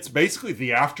basically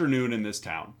the afternoon in this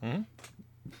town. Mm-hmm.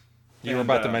 You were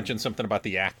about to mention something about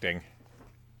the acting.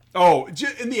 Oh,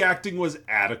 and the acting was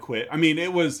adequate. I mean,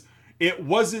 it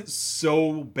wasn't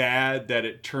so bad that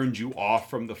it turned you off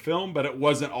from the film, but it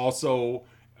wasn't also,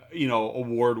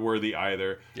 award worthy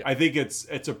either. Yeah. I think it's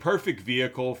a perfect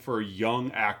vehicle for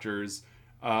young actors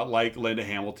like Linda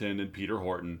Hamilton and Peter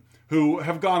Horton, who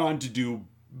have gone on to do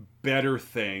better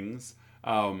things.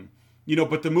 But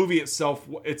the movie itself,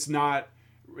 it's not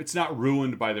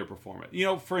ruined by their performance.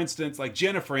 For instance, like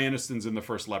Jennifer Aniston's in the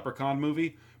first Leprechaun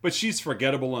movie, but she's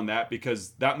forgettable in that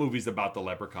because that movie's about the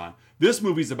leprechaun. This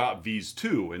movie's about these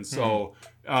two, and so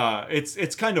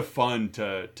it's kind of fun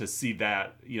to see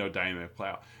that dynamic play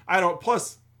out.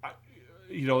 Let's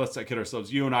not kid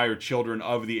ourselves. You and I are children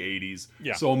of the '80s,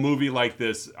 so a movie like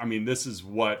this, I mean, this is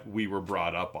what we were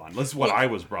brought up on. This is what I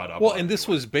was brought up on. Well, and this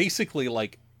was basically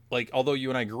like although you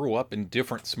and I grew up in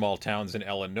different small towns in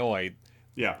Illinois,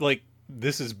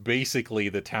 this is basically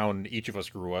the town each of us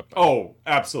grew up in. Oh,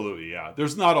 absolutely, yeah.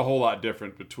 There's not a whole lot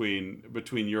different between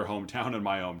your hometown and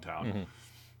my hometown. Mm-hmm.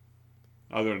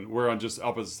 Other than we're on just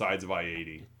opposite sides of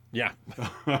I-80. Yeah.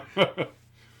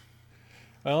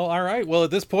 Well, all right. Well,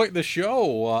 at this point in the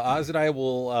show, Oz and I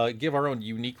will give our own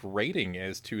unique rating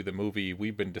as to the movie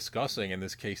we've been discussing, in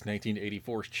this case,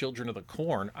 1984's Children of the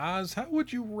Corn. Oz, how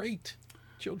would you rate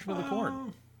Children of the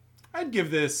Corn? I'd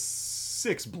give this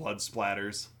 6 blood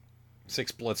splatters.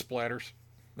 6 blood splatters?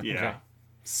 Yeah. Okay.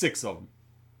 6 of them.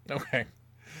 Okay.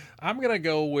 I'm going to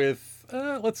go with,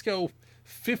 let's go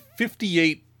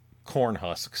 58 corn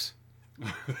husks.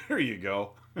 There you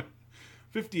go.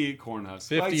 58 corn husks.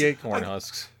 58 corn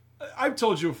husks. I've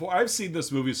told you before, I've seen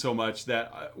this movie so much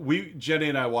that Jenny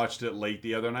and I watched it late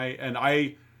the other night, and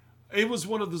it was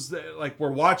one of those, like,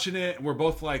 we're watching it, and we're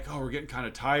both like, oh, we're getting kind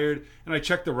of tired, and I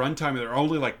checked the runtime, and there are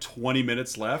only like 20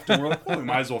 minutes left, and we're like, oh, we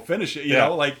might as well finish it, you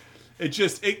know? Like,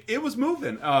 it was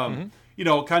moving. Kind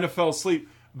of fell asleep.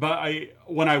 But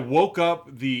when I woke up,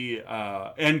 the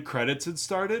end credits had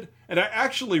started, and I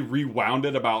actually rewound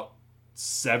it about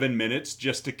 7 minutes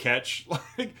just to catch,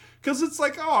 like, because it's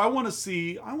like, oh, I want to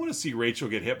see Rachel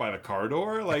get hit by the car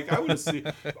door. Like, I want to see.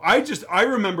 I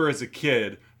remember as a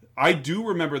kid, I do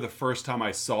remember the first time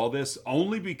I saw this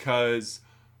only because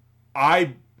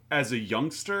as a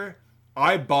youngster,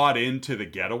 I bought into the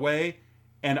getaway.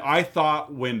 And I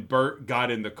thought when Bert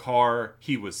got in the car,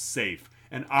 he was safe.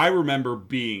 And I remember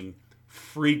being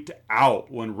freaked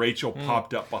out when Rachel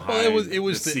popped up behind. Well, it was the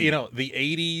the, seat. the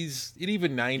 80s and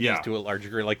even 90s Yeah. to a large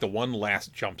degree, like the one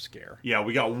last jump scare. Yeah,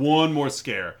 we got one more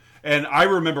scare. And I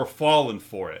remember falling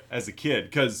for it as a kid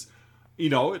because,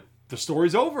 the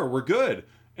story's over. We're good.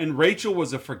 And Rachel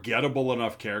was a forgettable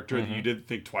enough character that you didn't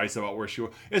think twice about where she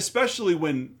was. Especially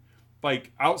when,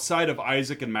 like, outside of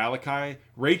Isaac and Malachi,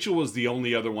 Rachel was the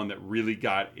only other one that really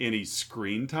got any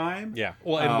screen time. Yeah.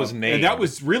 Well, and was named. And that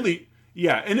was really...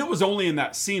 Yeah, and it was only in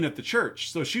that scene at the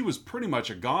church, so she was pretty much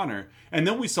a goner. And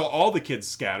then we saw all the kids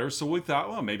scatter, so we thought,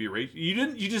 well, maybe Rachel.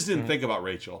 You just didn't think about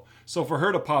Rachel. So for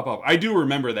her to pop up, I do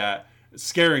remember that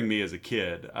scaring me as a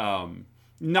kid.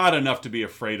 Not enough to be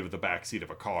afraid of the backseat of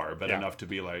a car, but enough to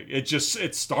be like,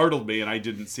 it startled me, and I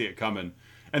didn't see it coming.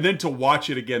 And then to watch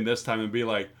it again this time and be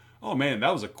like, oh man,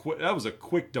 that was a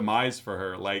quick demise for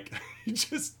her. Like,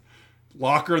 just.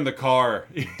 Lock her in the car.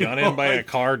 Done in by a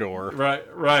car door. Right.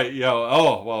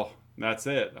 Oh, well, that's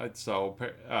it.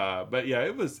 But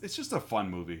yeah, it's just a fun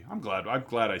movie. I'm glad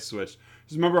I switched.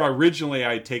 Because remember, originally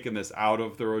I had taken this out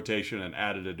of the rotation and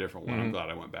added a different one. I'm glad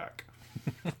I went back.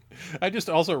 I just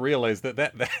also realized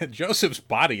that Joseph's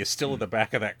body is still in the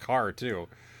back of that car too.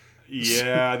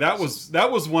 Yeah, that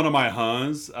was one of my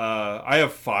Huns. I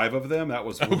have 5 of them. That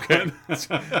was one.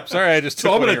 Sorry, I just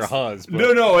took one of your Huns. But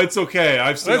No, it's okay.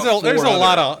 I've seen there's a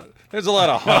lot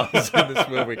of Huns in this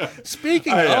movie.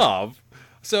 Speaking of,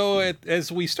 so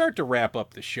as we start to wrap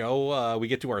up the show, we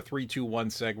get to our 3-2-1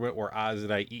 segment where Oz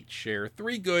and I each share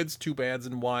 3 goods, 2 bads,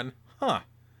 and 1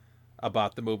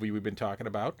 about the movie we've been talking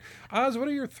about. Oz, what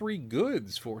are your 3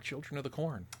 goods for Children of the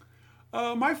Corn?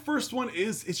 My first one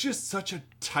is it's just such a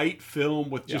tight film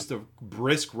with just a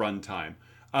brisk runtime.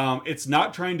 It's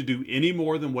not trying to do any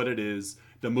more than what it is.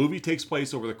 The movie takes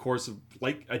place over the course of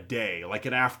like a day, like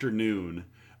an afternoon.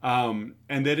 And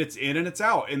then it's in and it's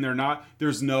out. And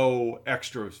there's no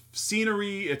extra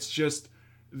scenery. It's just,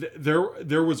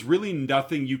 there was really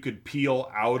nothing you could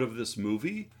peel out of this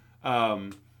movie.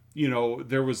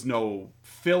 There was no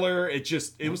filler. It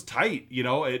was tight,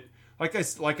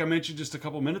 Like I mentioned just a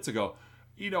couple minutes ago,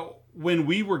 when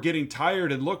we were getting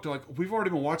tired and looked like we've already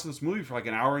been watching this movie for like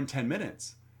an hour and 10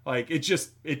 minutes. Like it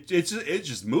just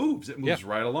moves. It moves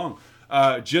right along.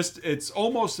 It's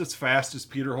almost as fast as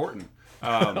Peter Horton.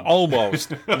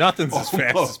 Almost. Nothing's as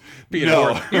fast as Peter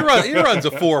Horton. He runs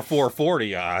a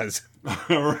 4.40, Oz.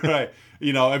 Right.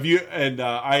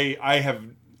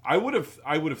 I would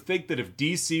have think that if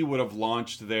DC would have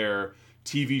launched their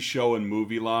TV show and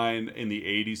movie line in the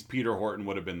 80s, Peter Horton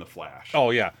would have been the Flash. Oh,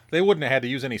 yeah. They wouldn't have had to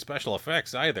use any special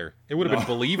effects either. It would have been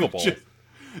believable.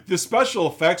 The special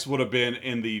effects would have been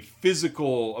in the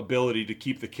physical ability to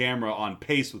keep the camera on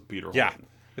pace with Peter Horton. Yeah.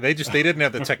 They didn't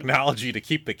have the technology to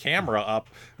keep the camera up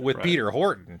with Peter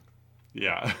Horton.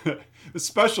 Yeah. The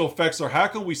special effects are, how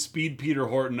can we speed Peter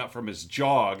Horton up from his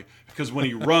jog? Because when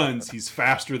he runs, he's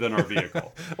faster than our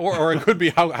vehicle. or it could be,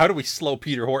 how do we slow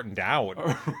Peter Horton down?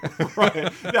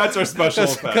 Right. That's our special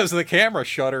effect. Because the camera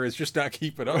shutter is just not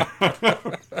keeping up.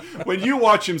 When you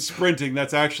watch him sprinting,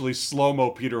 that's actually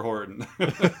slow-mo Peter Horton.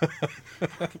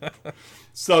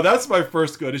 So that's my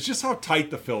first good. It's just how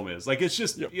tight the film is. Like, it's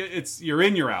just, you're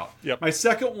in, you're out. Yep. My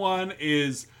second one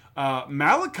is...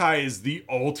 Malachi is the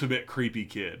ultimate creepy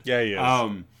kid. Yeah, he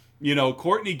is.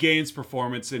 Courtney Gaines'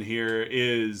 performance in here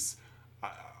is,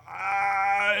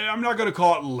 I'm not going to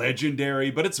call it legendary,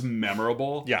 but it's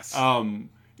memorable. Yes.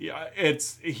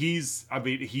 He's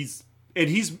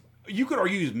you could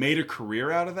argue he's made a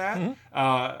career out of that.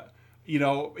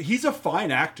 Mm-hmm. He's a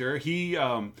fine actor.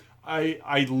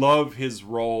 I love his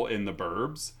role in The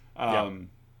Burbs. Where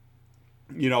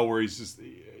he's just...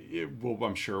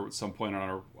 I'm sure at some point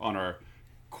on our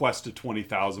quest to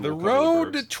 20,000. The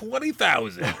road to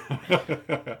 20,000.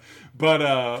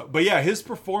 But yeah, his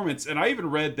performance, and I even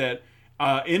read that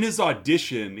in his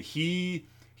audition, he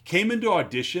came into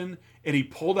audition and he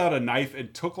pulled out a knife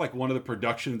and took like one of the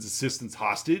production's assistants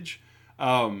hostage.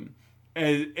 And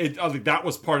that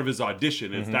was part of his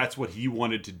audition. And that's what he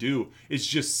wanted to do, is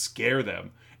just scare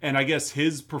them. And I guess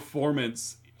his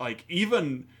performance,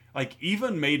 even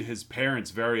made his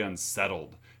parents very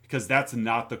unsettled, because that's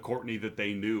not the Courtney that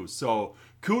they knew. So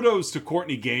kudos to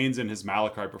Courtney Gaines and his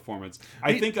Malachi performance.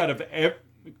 I think out of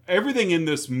everything in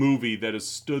this movie that has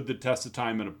stood the test of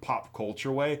time in a pop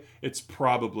culture way, it's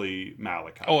probably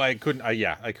Malachi. Oh, I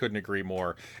couldn't agree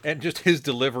more. And just his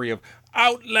delivery of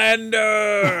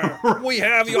Outlander, we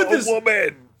have your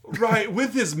woman. Right,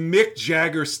 with his Mick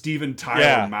Jagger, Steven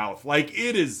Tyler mouth.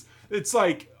 It's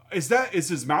like, is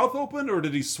his mouth open, or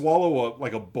did he swallow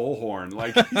a bullhorn?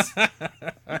 Like,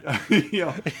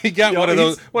 he got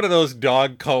one of those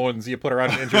dog cones you put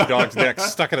around an injured dog's neck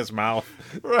stuck in his mouth.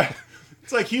 Right.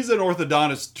 It's like he's an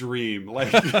orthodontist dream.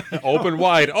 Like Open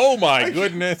wide. Oh my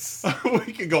goodness.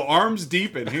 We can go arms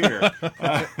deep in here.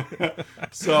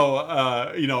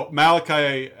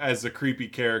 Malachi as a creepy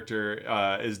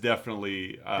character is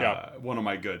definitely one of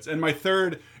my goods. And my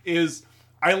third is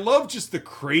I love just the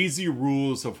crazy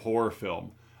rules of horror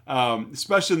film,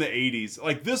 especially in the 80s.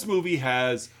 Like this movie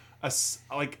has a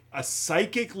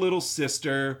psychic little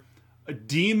sister,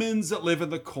 demons that live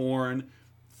in the corn.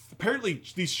 Apparently,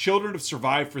 these children have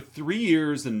survived for 3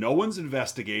 years and no one's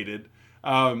investigated.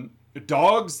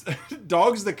 Dogs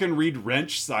that can read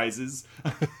wrench sizes.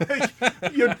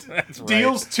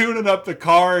 Deal's tuning up the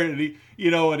car, and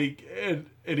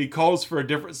he calls for a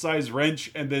different size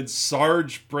wrench, and then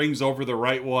Sarge brings over the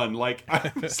right one. Like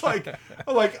I was like,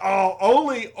 oh,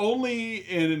 only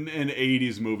in an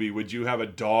 '80s movie would you have a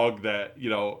dog that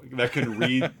that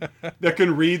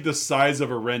can read the size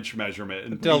of a wrench measurement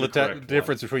and tell the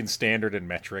difference between standard and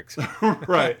metrics.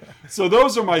 Right. So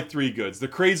those are my three goods. The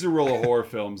crazy rule of horror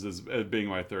films is being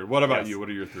my third. What about you? What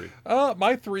are your three?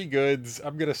 My three goods.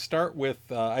 I'm gonna start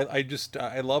with.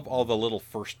 I love all the little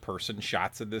first person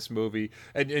shots in this movie.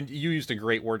 And you used a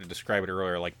great word to describe it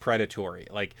earlier, like predatory,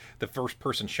 like the first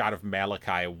person shot of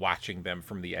Malachi watching them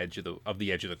from the edge of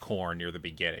the corn near the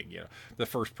beginning. The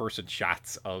first person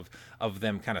shots of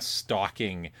them kind of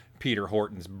stalking Peter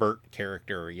Horton's Bert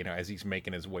character, as he's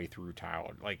making his way through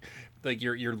town. Like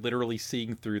you're literally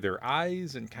seeing through their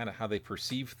eyes and kind of how they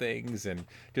perceive things and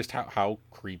just how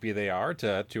creepy they are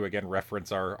to again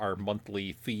reference our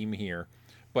monthly theme here.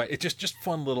 But it's just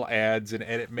fun little ads, and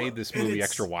it made this movie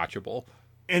extra watchable.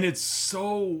 And it's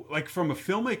so, like, from a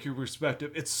filmmaker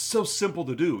perspective, it's so simple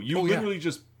to do. You literally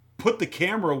just put the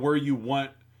camera where you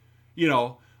want, you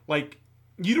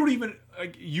don't even,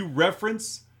 you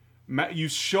reference, you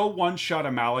show one shot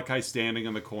of Malachi standing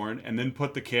in the corn, and then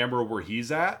put the camera where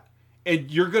he's at,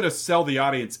 and you're going to sell the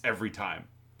audience every time.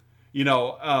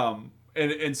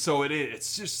 And so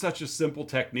it's just such a simple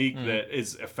technique that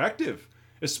is effective,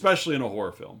 especially in a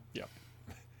horror film. Yeah.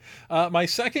 My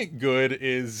second good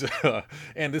is,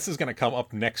 and this is going to come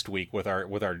up next week with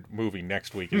our movie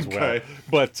next week as well.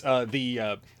 But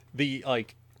the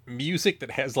like music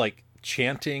that has like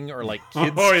chanting or like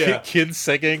kids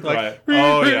singing, like right.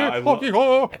 I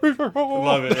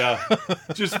love it. Yeah,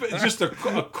 just a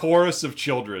chorus of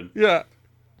children. Yeah.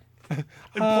 And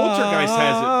Poltergeist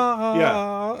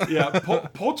has it. Yeah.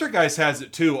 Poltergeist has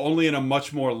it too, only in a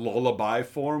much more lullaby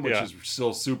form, which is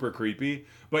still super creepy.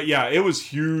 But yeah, it was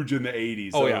huge in the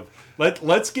 80s. Oh, yeah.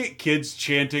 Let's get kids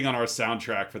chanting on our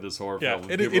soundtrack for this horror film.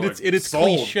 It's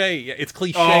cliche. It's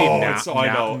cliche now.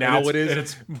 I know. Now it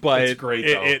is. But it's great,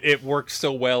 though. It works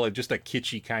so well in just a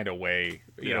kitchy kind of way.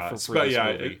 For this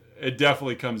movie. It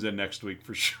definitely comes in next week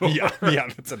for sure. Yeah,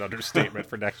 that's an understatement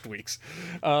for next week's.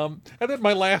 And then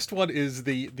my last one is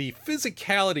the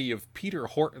physicality of Peter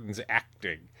Horton's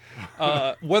acting.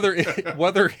 Whether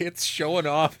it's showing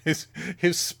off his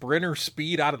sprinter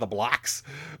speed out of the blocks,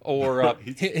 or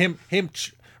him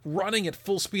running at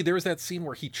full speed. There was that scene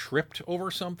where he tripped over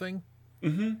something.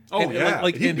 Mm-hmm. Oh,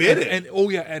 he bit it.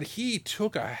 And he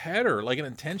took a header, like an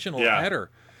intentional header,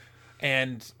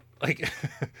 and.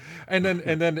 And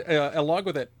then along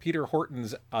with it, Peter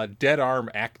Horton's dead arm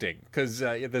acting, because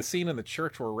the scene in the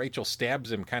church where Rachel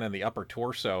stabs him kind of in the upper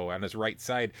torso on his right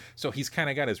side, so he's kind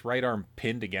of got his right arm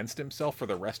pinned against himself for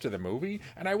the rest of the movie.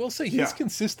 And I will say he's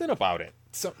consistent about it.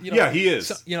 So he is.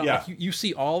 So, like you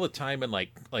see all the time in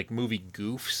like movie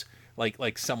goofs.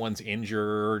 Like someone's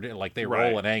injured, like they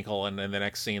roll an ankle, and then the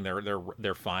next scene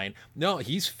they're fine. No,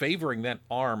 he's favoring that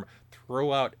arm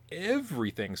throughout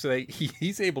everything, so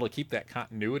he's able to keep that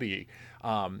continuity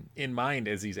in mind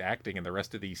as he's acting in the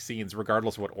rest of these scenes,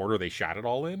 regardless of what order they shot it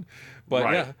all in.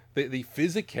 But the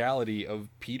physicality of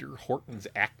Peter Horton's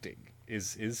acting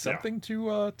is something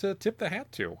to tip the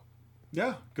hat to.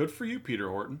 Yeah, good for you, Peter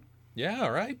Horton. Yeah,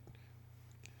 all right.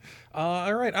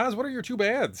 Oz, what are your two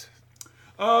bads?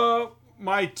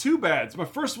 My two bads. My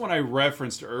first one I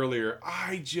referenced earlier.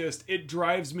 It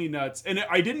drives me nuts. And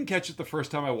I didn't catch it the first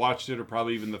time I watched it, or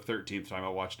probably even the 13th time I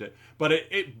watched it. But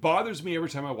it bothers me every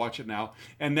time I watch it now.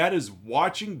 And that is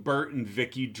watching Bert and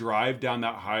Vicky drive down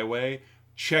that highway,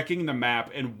 checking the map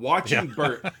and watching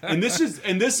Bert. And this is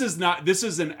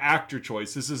an actor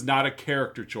choice. This is not a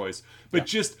character choice. But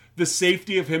just the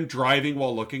safety of him driving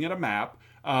while looking at a map.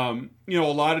 A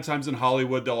lot of times in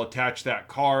Hollywood, they'll attach that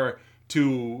car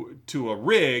to a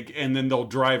rig, and then they'll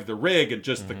drive the rig and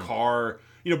just the car,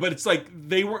 but it's like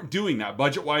they weren't doing that.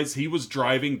 Budget wise, he was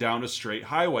driving down a straight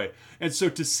highway. And so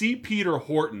to see Peter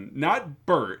Horton, not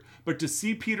Bert, but to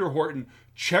see Peter Horton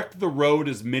check the road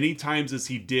as many times as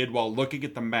he did while looking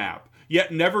at the map,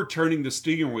 yet never turning the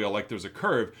steering wheel like there's a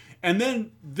curve. And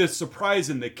then the surprise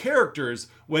in the characters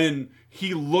when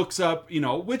he looks up,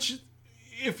 which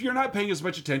if you're not paying as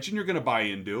much attention, you're going to buy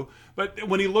into. But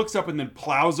when he looks up and then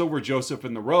plows over Joseph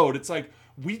in the road, it's like,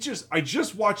 I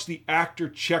just watched the actor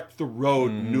check the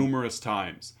road numerous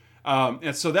times.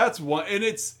 And so that's one, and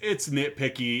it's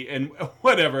nitpicky and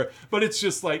whatever, but it's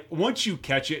just like, once you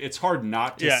catch it, it's hard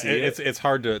not to see it. It's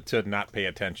hard to not pay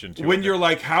attention to when it. You're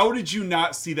like, how did you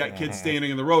not see that kid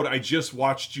standing in the road? I just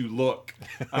watched you look.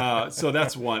 So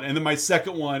that's one. And then my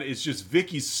second one is just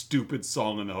Vicky's stupid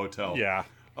song in the hotel. Yeah.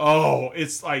 Oh,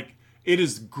 it's like, it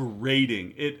is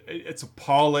grating. It's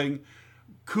appalling.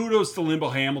 Kudos to Limbo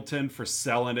Hamilton for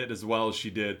selling it as well as she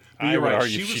did. But you're right.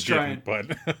 She was trying,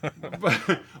 but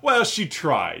well, she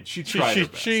tried. She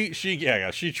tried.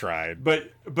 She tried.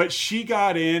 But she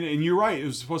got in, and you're right. It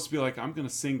was supposed to be like, I'm going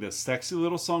to sing this sexy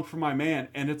little song for my man,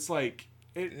 and it's like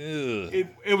it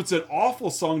was an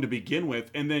awful song to begin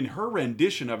with, and then her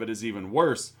rendition of it is even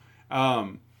worse.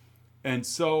 And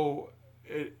so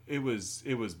it was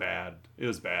bad. It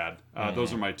was bad.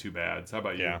 Those are my two bads. How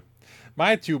about you? Yeah.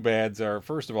 My two bads are,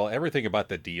 first of all, everything about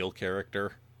the Deal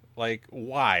character. Like,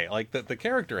 why? Like, the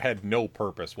character had no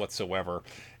purpose whatsoever.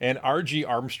 And R.G.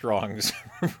 Armstrong's,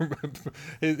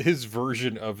 his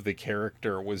version of the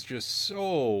character was just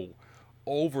so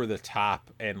over the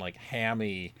top and, like,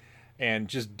 hammy and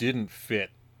just didn't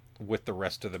fit with the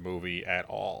rest of the movie at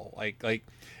all. Like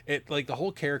the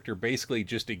whole character basically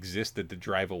just existed to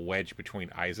drive a wedge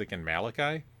between Isaac and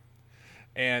Malachi.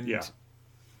 And... yeah.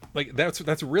 Like,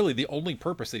 that's really the only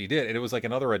purpose that he did. And it was like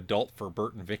another adult for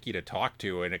Bert and Vicky to talk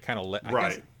to. And it kind of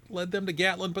led them to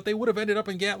Gatlin, but they would have ended up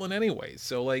in Gatlin anyways.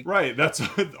 So, like... Right, that's...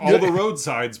 all the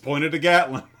roadsides pointed to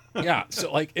Gatlin. Yeah,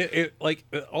 so, like,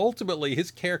 ultimately, his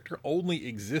character only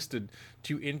existed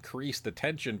to increase the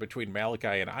tension between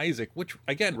Malachi and Isaac, which,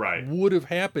 again, would have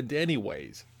happened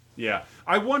anyways. Yeah,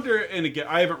 I wonder, and again,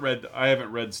 I haven't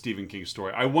read Stephen King's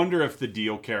story. I wonder if the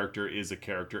Deal character is a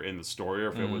character in the story, or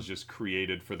if it was just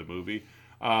created for the movie.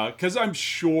 Because I'm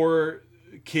sure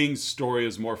King's story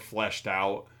is more fleshed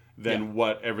out than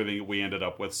what everything we ended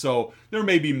up with. So there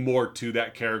may be more to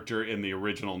that character in the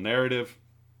original narrative.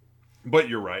 But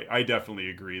you're right. I definitely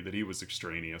agree that he was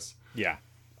extraneous. Yeah,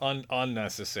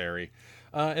 unnecessary.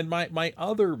 And my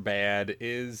other bad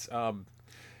is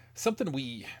something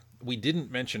we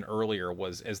didn't mention earlier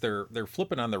was as they're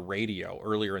flipping on the radio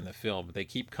earlier in the film, they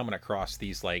keep coming across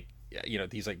these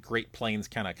these Great Plains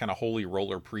kind of holy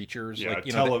roller preachers,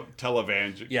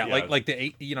 televangelist. Yeah, yeah, like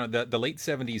the late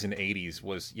 70s and 80s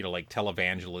was like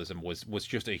televangelism was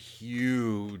just a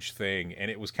huge thing,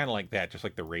 and it was kind of like that, just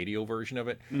like the radio version of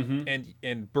it. Mm-hmm.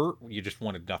 And Bert, you just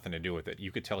wanted nothing to do with it.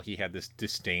 You could tell he had this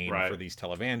disdain for these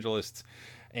televangelists,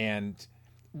 and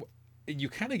you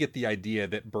kind of get the idea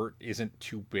that Bert isn't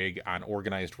too big on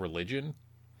organized religion.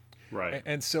 Right.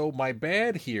 And so my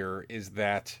bad here is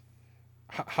that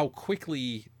how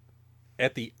quickly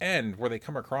at the end where they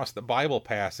come across the Bible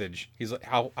passage, he's like,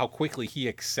 how quickly he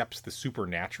accepts the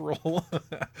supernatural.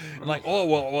 And like,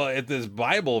 well, at this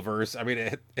Bible verse, I mean,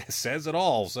 it says it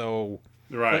all. So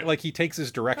like he takes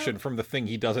his direction from the thing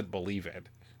he doesn't believe in.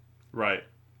 Right.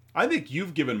 I think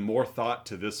you've given more thought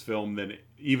to this film than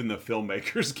even the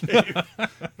filmmakers gave.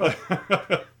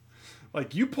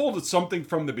 Like, you pulled something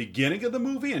from the beginning of the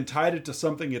movie and tied it to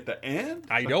something at the end?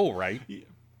 I know, right?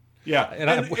 Yeah.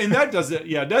 And that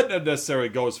doesn't necessarily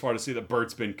go as far to say that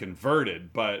Bert's been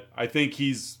converted, but I think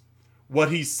what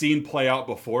he's seen play out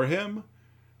before him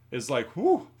is like,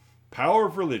 whew, power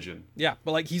of religion. Yeah,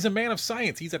 but like, he's a man of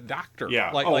science. He's a doctor.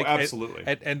 Yeah, absolutely.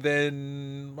 And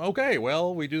then, okay,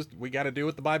 well, we got to do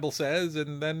what the Bible says,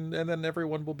 and then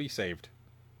everyone will be saved.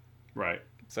 Right.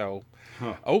 So,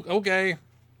 okay.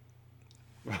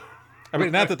 I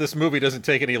mean, not that this movie doesn't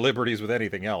take any liberties with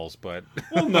anything else, but...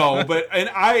 Well, no, but and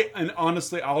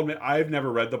honestly, I'll admit, I've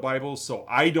never read the Bible, so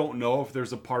I don't know if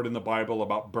there's a part in the Bible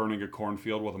about burning a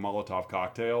cornfield with a Molotov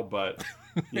cocktail, but,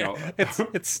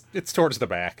 it's towards the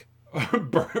back.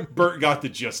 Bert got the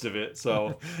gist of it,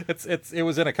 so... It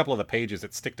was in a couple of the pages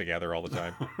that stick together all the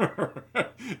time.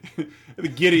 The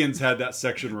Gideons had that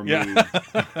section removed.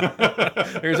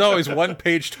 Yeah. There's always one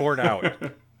page torn out.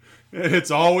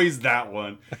 It's always that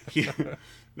one.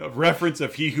 The reference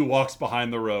of He Who Walks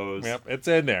Behind the Rose. Yep, it's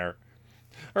in there.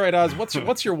 All right, Oz,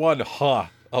 what's your one of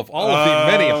all of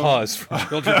the many from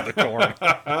Children of the Corn?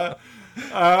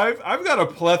 I've got a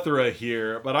plethora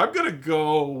here, but I'm going to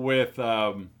go with...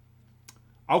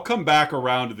 I'll come back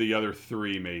around to the other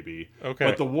three, maybe. Okay.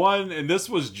 But the one, and this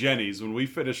was Jenny's, when we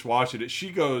finished watching it, she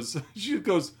goes,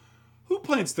 who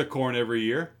plants the corn every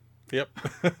year? Yep.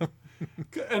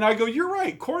 And I go, you're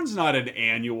right. Corn's not an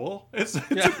annual. It's a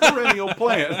perennial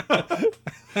plant.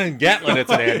 In Gatlin,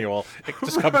 it's an annual. It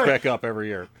just comes back up every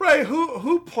year. Right.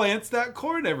 Who plants that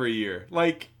corn every year?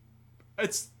 Like,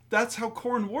 that's how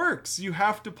corn works. You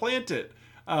have to plant it.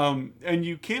 And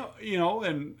you can't,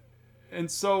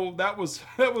 and so that was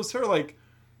her, like,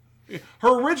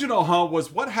 her original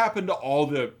was what happened to all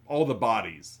the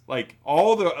bodies, like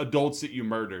all the adults that you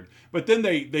murdered. But then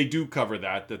they do cover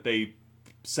that they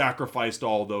sacrificed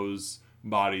all those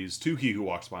bodies to He Who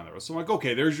Walks Behind the Road. So I'm like,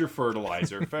 okay, there's your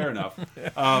fertilizer. Fair enough.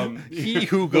 He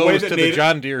who goes to the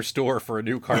John Deere store for a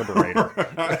new carburetor.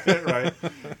 Right.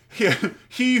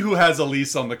 He who has a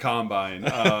lease on the combine.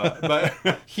 But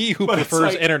he who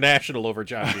prefers International over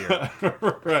John Deere.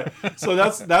 Right. So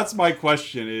that's my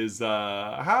question is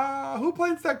who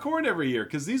plants that corn every year?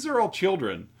 Because these are all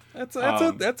children. That's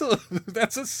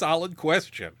a solid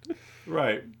question.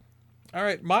 Right. All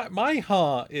right, my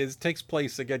takes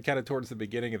place again kind of towards the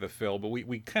beginning of the film, but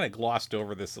we kind of glossed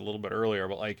over this a little bit earlier.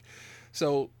 But like,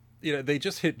 so they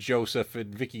just hit Joseph,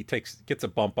 and Vicky gets a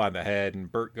bump on the head,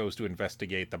 and Bert goes to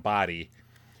investigate the body,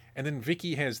 and then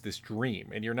Vicky has this dream,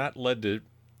 and you're not led to,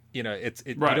 right.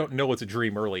 You don't know it's a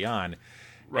dream early on,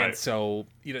 right? And so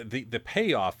the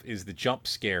payoff is the jump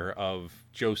scare of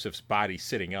Joseph's body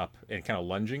sitting up and kind of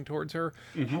lunging towards her.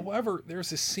 Mm-hmm. However,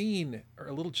 there's a scene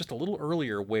just a little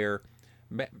earlier where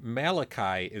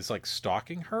Malachi is like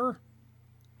stalking her.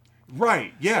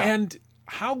 Right, yeah. And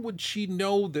how would she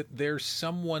know that there's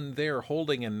someone there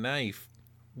holding a knife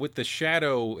with the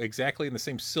shadow exactly in the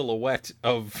same silhouette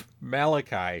of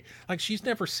Malachi? Like, she's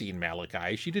never seen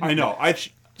Malachi. She didn't. I know.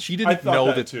 She didn't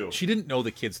know that too. She didn't know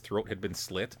the kid's throat had been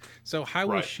slit. So how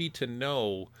was she to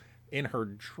know in her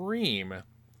dream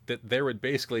that there would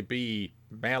basically be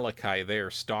Malachi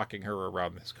there stalking her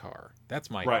around this car? That's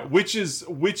my right, hope. Which is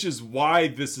why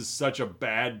this is such a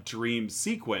bad dream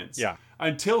sequence. Yeah.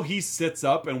 Until he sits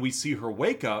up and we see her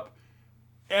wake up,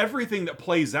 everything that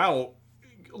plays out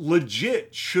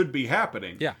legit should be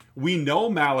happening. Yeah. We know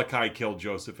Malachi killed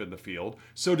Joseph in the field,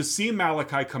 so to see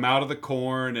Malachi come out of the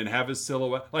corn and have his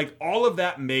silhouette, like, all of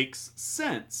that makes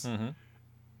sense. Mm-hmm.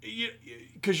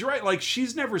 Because you're right, like,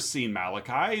 she's never seen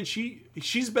Malachi, and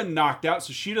she's been knocked out,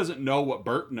 so she doesn't know what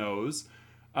Bert knows.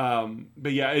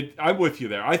 But yeah, I'm with you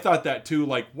there. I thought that too.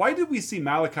 Like, why did we see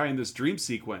Malachi in this dream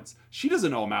sequence? She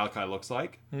doesn't know what Malachi looks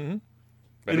like. Mm-hmm.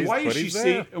 And why is she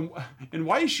seeing? And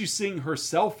why is she seeing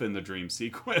herself in the dream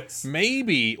sequence?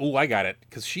 Maybe. Oh, I got it.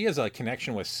 Because she has a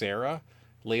connection with Sarah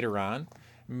later on.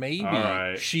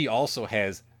 Maybe she also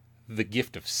has the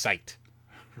gift of sight.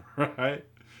 Right.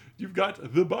 You've got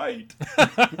the bite.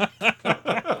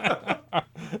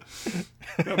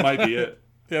 That might be it.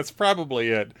 That's probably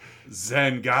it.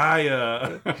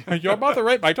 Zangaya. Your mother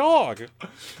ate my dog.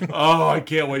 Oh, I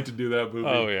can't wait to do that movie.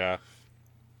 Oh, yeah.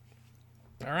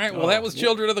 All right, well, that was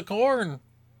Children of the Corn.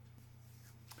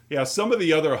 Yeah, some of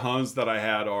the other Huns that I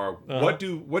had are what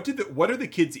are the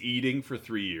kids eating for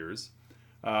 3 years?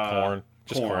 Corn.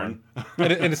 Just corn.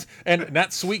 and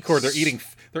not sweet corn. They're eating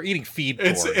feed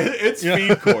corn. It's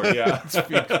feed corn. Yeah, it's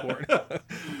feed corn.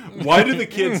 Why do the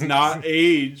kids not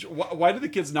age? Why do the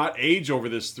kids not age over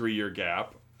this 3-year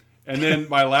gap? And then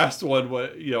my last one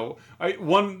was,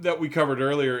 one that we covered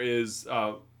earlier is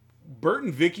Bert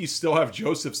and Vicky still have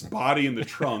Joseph's body in the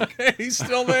trunk. He's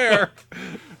still there,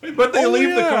 but they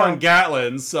leave the car in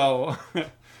Gatlin. So,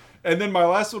 and then my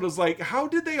last one was like, how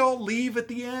did they all leave at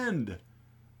the end?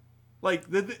 Like,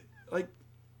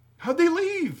 how'd they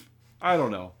leave? I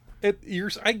don't know.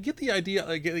 I get the idea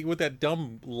with that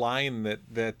dumb line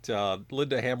that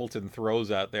Linda Hamilton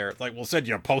throws out there. It's like, we'll send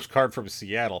you a postcard from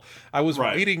Seattle. I was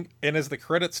waiting, and as the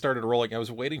credits started rolling, I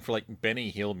was waiting for like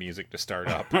Benny Hill music to start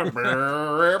up. That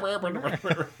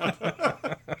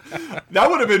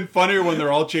would have been funnier when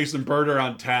they're all chasing Bert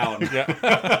around town.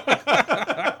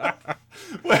 Yeah.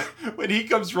 When he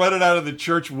comes running out of the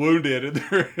church wounded,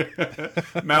 and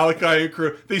Malachi and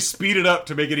crew, they speed it up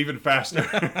to make it even faster.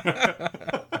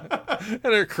 And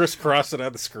they're crisscrossing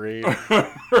on the screen.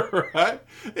 Right?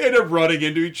 They end up running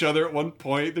into each other at one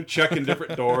point. They're checking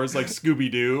different doors like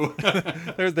Scooby-Doo.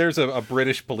 There's a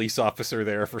British police officer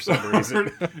there for some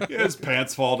reason. Yeah, his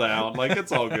pants fall down. Like,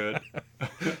 it's all good.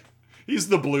 He's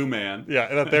the blue man.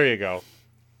 Yeah, there you go.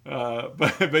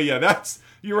 But yeah,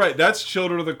 you're right. That's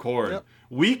Children of the Corn. Yep.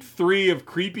 Week 3 of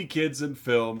creepy kids in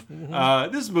film.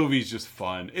 Mm-hmm. This movie's just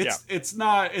fun. It's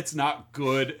not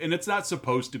good, and it's not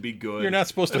supposed to be good. You're not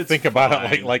supposed to think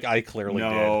about it like I clearly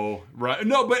did. Right?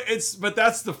 No, but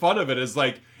that's the fun of it. Is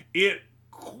like it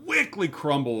quickly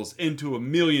crumbles into a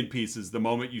million pieces the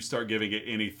moment you start giving it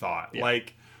any thought. Yeah.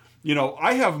 Like,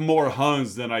 I have more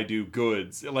Huns than I do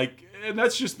goods. Like, and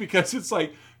that's just because it's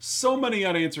like so many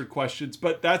unanswered questions.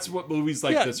 But that's what movies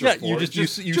like this are for. You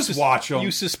just watch them.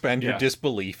 You suspend your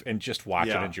disbelief and just watch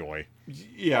and enjoy.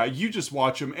 Yeah, you just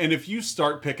watch them. And if you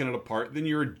start picking it apart, then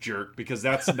you're a jerk, because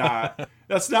that's not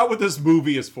what this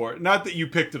movie is for. Not that you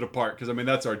picked it apart, because I mean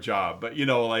that's our job. But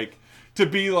like, to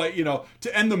be like,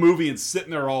 to end the movie and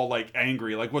sitting there all like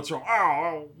angry, like, what's wrong?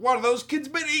 Oh, what have those kids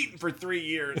been eating for 3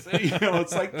 years? And,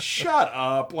 it's like, shut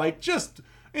up. Like, just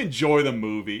enjoy the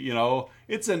movie. Enjoy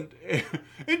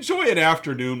an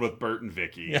afternoon with Bert and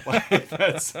Vicky. Yeah. Like,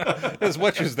 that's as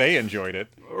much as they enjoyed it.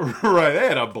 Right. They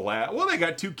had a blast. Well, they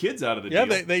got 2 kids out of the deal.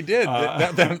 Yeah, they did.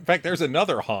 In fact, there's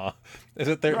another is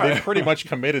that they're pretty much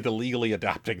committed to legally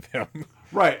adopting them.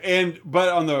 Right. But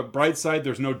on the bright side,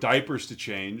 there's no diapers to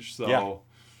change. So, yeah.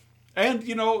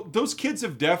 And those kids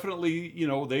have definitely,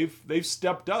 they've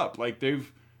stepped up. Like,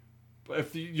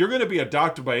 if you're going to be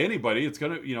adopted by anybody, it's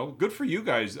going to, good for you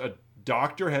guys. A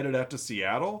doctor headed out to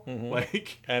Seattle,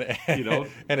 like, and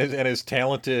his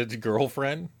talented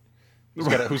girlfriend. Who's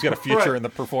got a future in the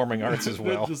performing arts as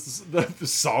well. The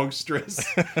songstress,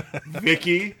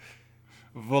 Vicky,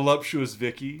 voluptuous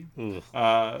Vicky.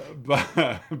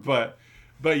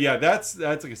 But yeah, that's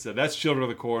like I said, that's Children of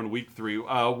the Corn week 3.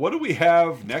 What do we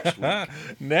have next week?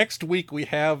 Next week we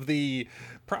have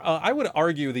I would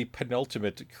argue the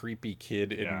penultimate creepy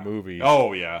kid in movies.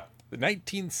 Oh yeah, the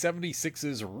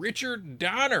 1976's Richard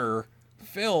Donner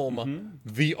film,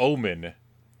 The Omen.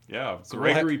 Yeah,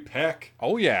 Gregory Peck.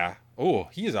 Oh yeah. Oh,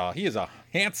 he is a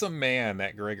handsome man,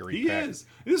 that Gregory Peck. He is.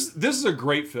 This is a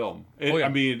great film. I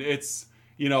mean, it's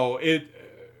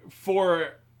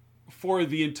for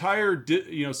the entire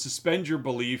suspend your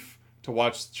belief to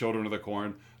watch Children of the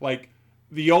Corn. Like,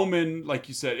 The Omen, like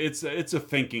you said, it's a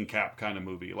thinking cap kind of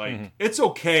movie. Like, it's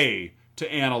okay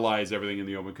to analyze everything in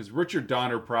The Omen, because Richard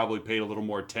Donner probably paid a little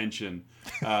more attention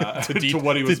to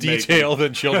what he was making. Detail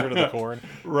than Children of the Corn.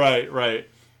 Right.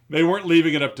 They weren't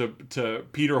leaving it up to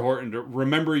Peter Horton to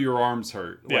remember your arms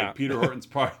hurt. Like, Peter Horton's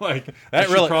probably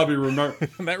like, probably remember.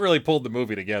 That really pulled the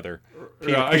movie together.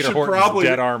 Peter Horton's probably,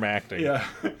 dead arm acting. Yeah.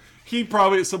 He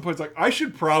probably at some point like, I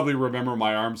should probably remember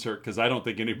my arms hurt, because I don't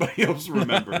think anybody else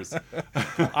remembers.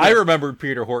 I remembered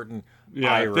Peter Horton.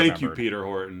 Yeah, thank you, Peter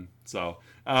Horton. So,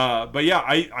 but yeah,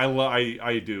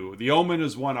 I do. The Omen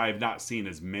is one I've not seen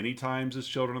as many times as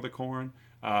Children of the Corn.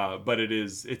 But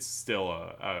it's still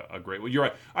a great one. You're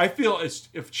right. I feel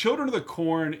if Children of the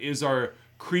Corn is our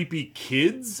creepy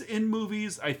kids in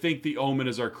movies, I think The Omen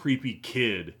is our creepy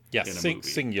kid in a movie.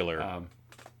 Singular.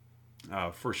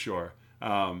 For sure.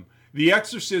 The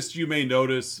Exorcist, you may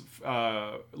notice,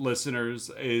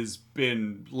 listeners, has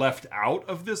been left out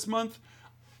of this month.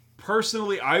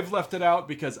 Personally, I've left it out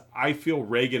because I feel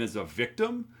Reagan is a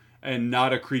victim and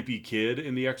not a creepy kid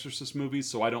in the Exorcist movies,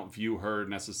 so I don't view her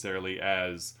necessarily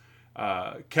as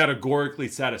categorically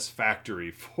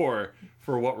satisfactory for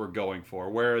what we're going for.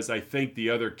 Whereas I think the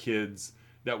other kids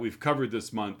that we've covered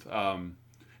this month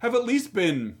have at least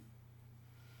been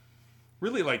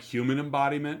really like human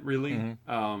embodiment, really.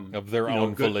 Of their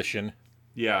own volition.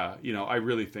 Yeah, I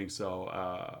really think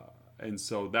so. And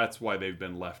so that's why they've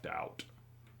been left out.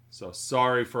 So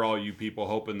sorry for all you people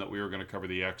hoping that we were going to cover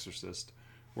The Exorcist.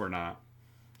 We're not.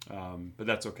 But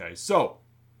that's okay. So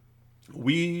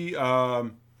we,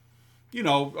 our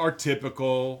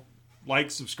typical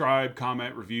like, subscribe,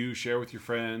 comment, review, share with your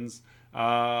friends.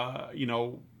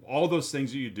 All those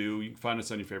things that you do. You can find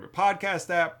us on your favorite podcast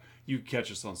app. You can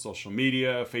catch us on social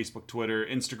media, Facebook, Twitter,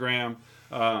 Instagram.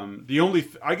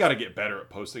 I got to get better at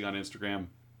posting on Instagram.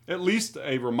 At least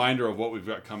a reminder of what we've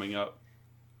got coming up.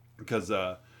 Because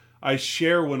I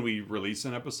share when we release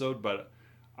an episode, but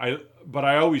I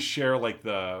always share like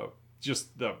the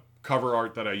cover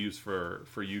art that I use for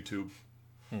YouTube.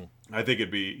 I think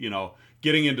it'd be,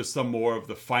 getting into some more of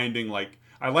the finding, like,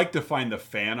 I like to find the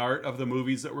fan art of the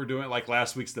movies that we're doing. Like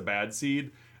last week's The Bad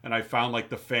Seed, and I found like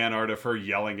the fan art of her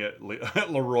yelling at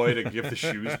Leroy to give the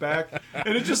shoes back,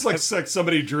 and it just like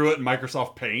somebody drew it in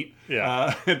Microsoft Paint.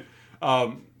 Yeah, and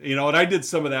I did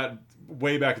some of that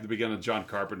way back at the beginning of John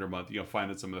Carpenter month.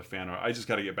 Finding some of the fan art. I just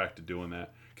got to get back to doing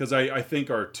that, because I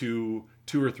think our two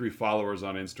or three followers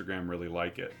on Instagram really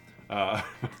like it.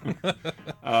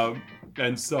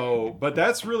 And so, but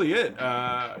that's really it.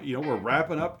 We're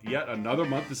wrapping up yet another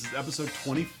month. This is episode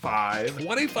 25.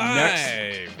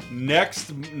 25.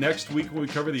 Next week when we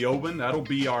cover The Omen, that'll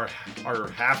be our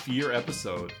half year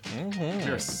episode.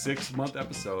 Our 6-month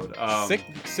episode.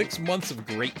 6 months of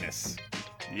greatness.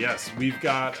 Yes, we've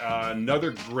got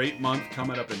another great month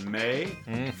coming up in May.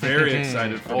 Very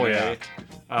excited for May.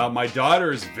 Yeah. My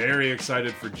daughter is very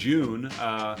excited for June.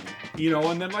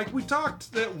 And then like we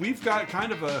talked that we've got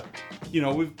kind of a,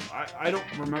 I don't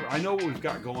remember. I know what we've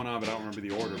got going on, but I don't remember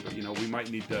the order. But we might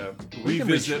need to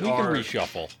revisit we can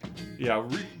reshuffle. Yeah,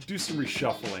 do some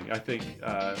reshuffling. I think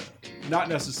not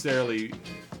necessarily,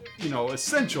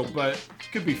 essential, but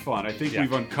could be fun. I think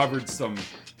we've uncovered some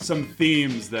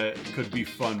themes that could be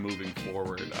fun moving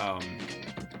forward.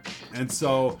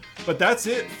 But that's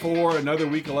it for another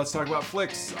week of Let's Talk About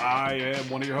Flicks. I am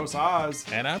one of your hosts, Oz.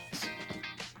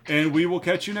 And we will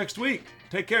catch you next week.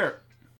 Take care.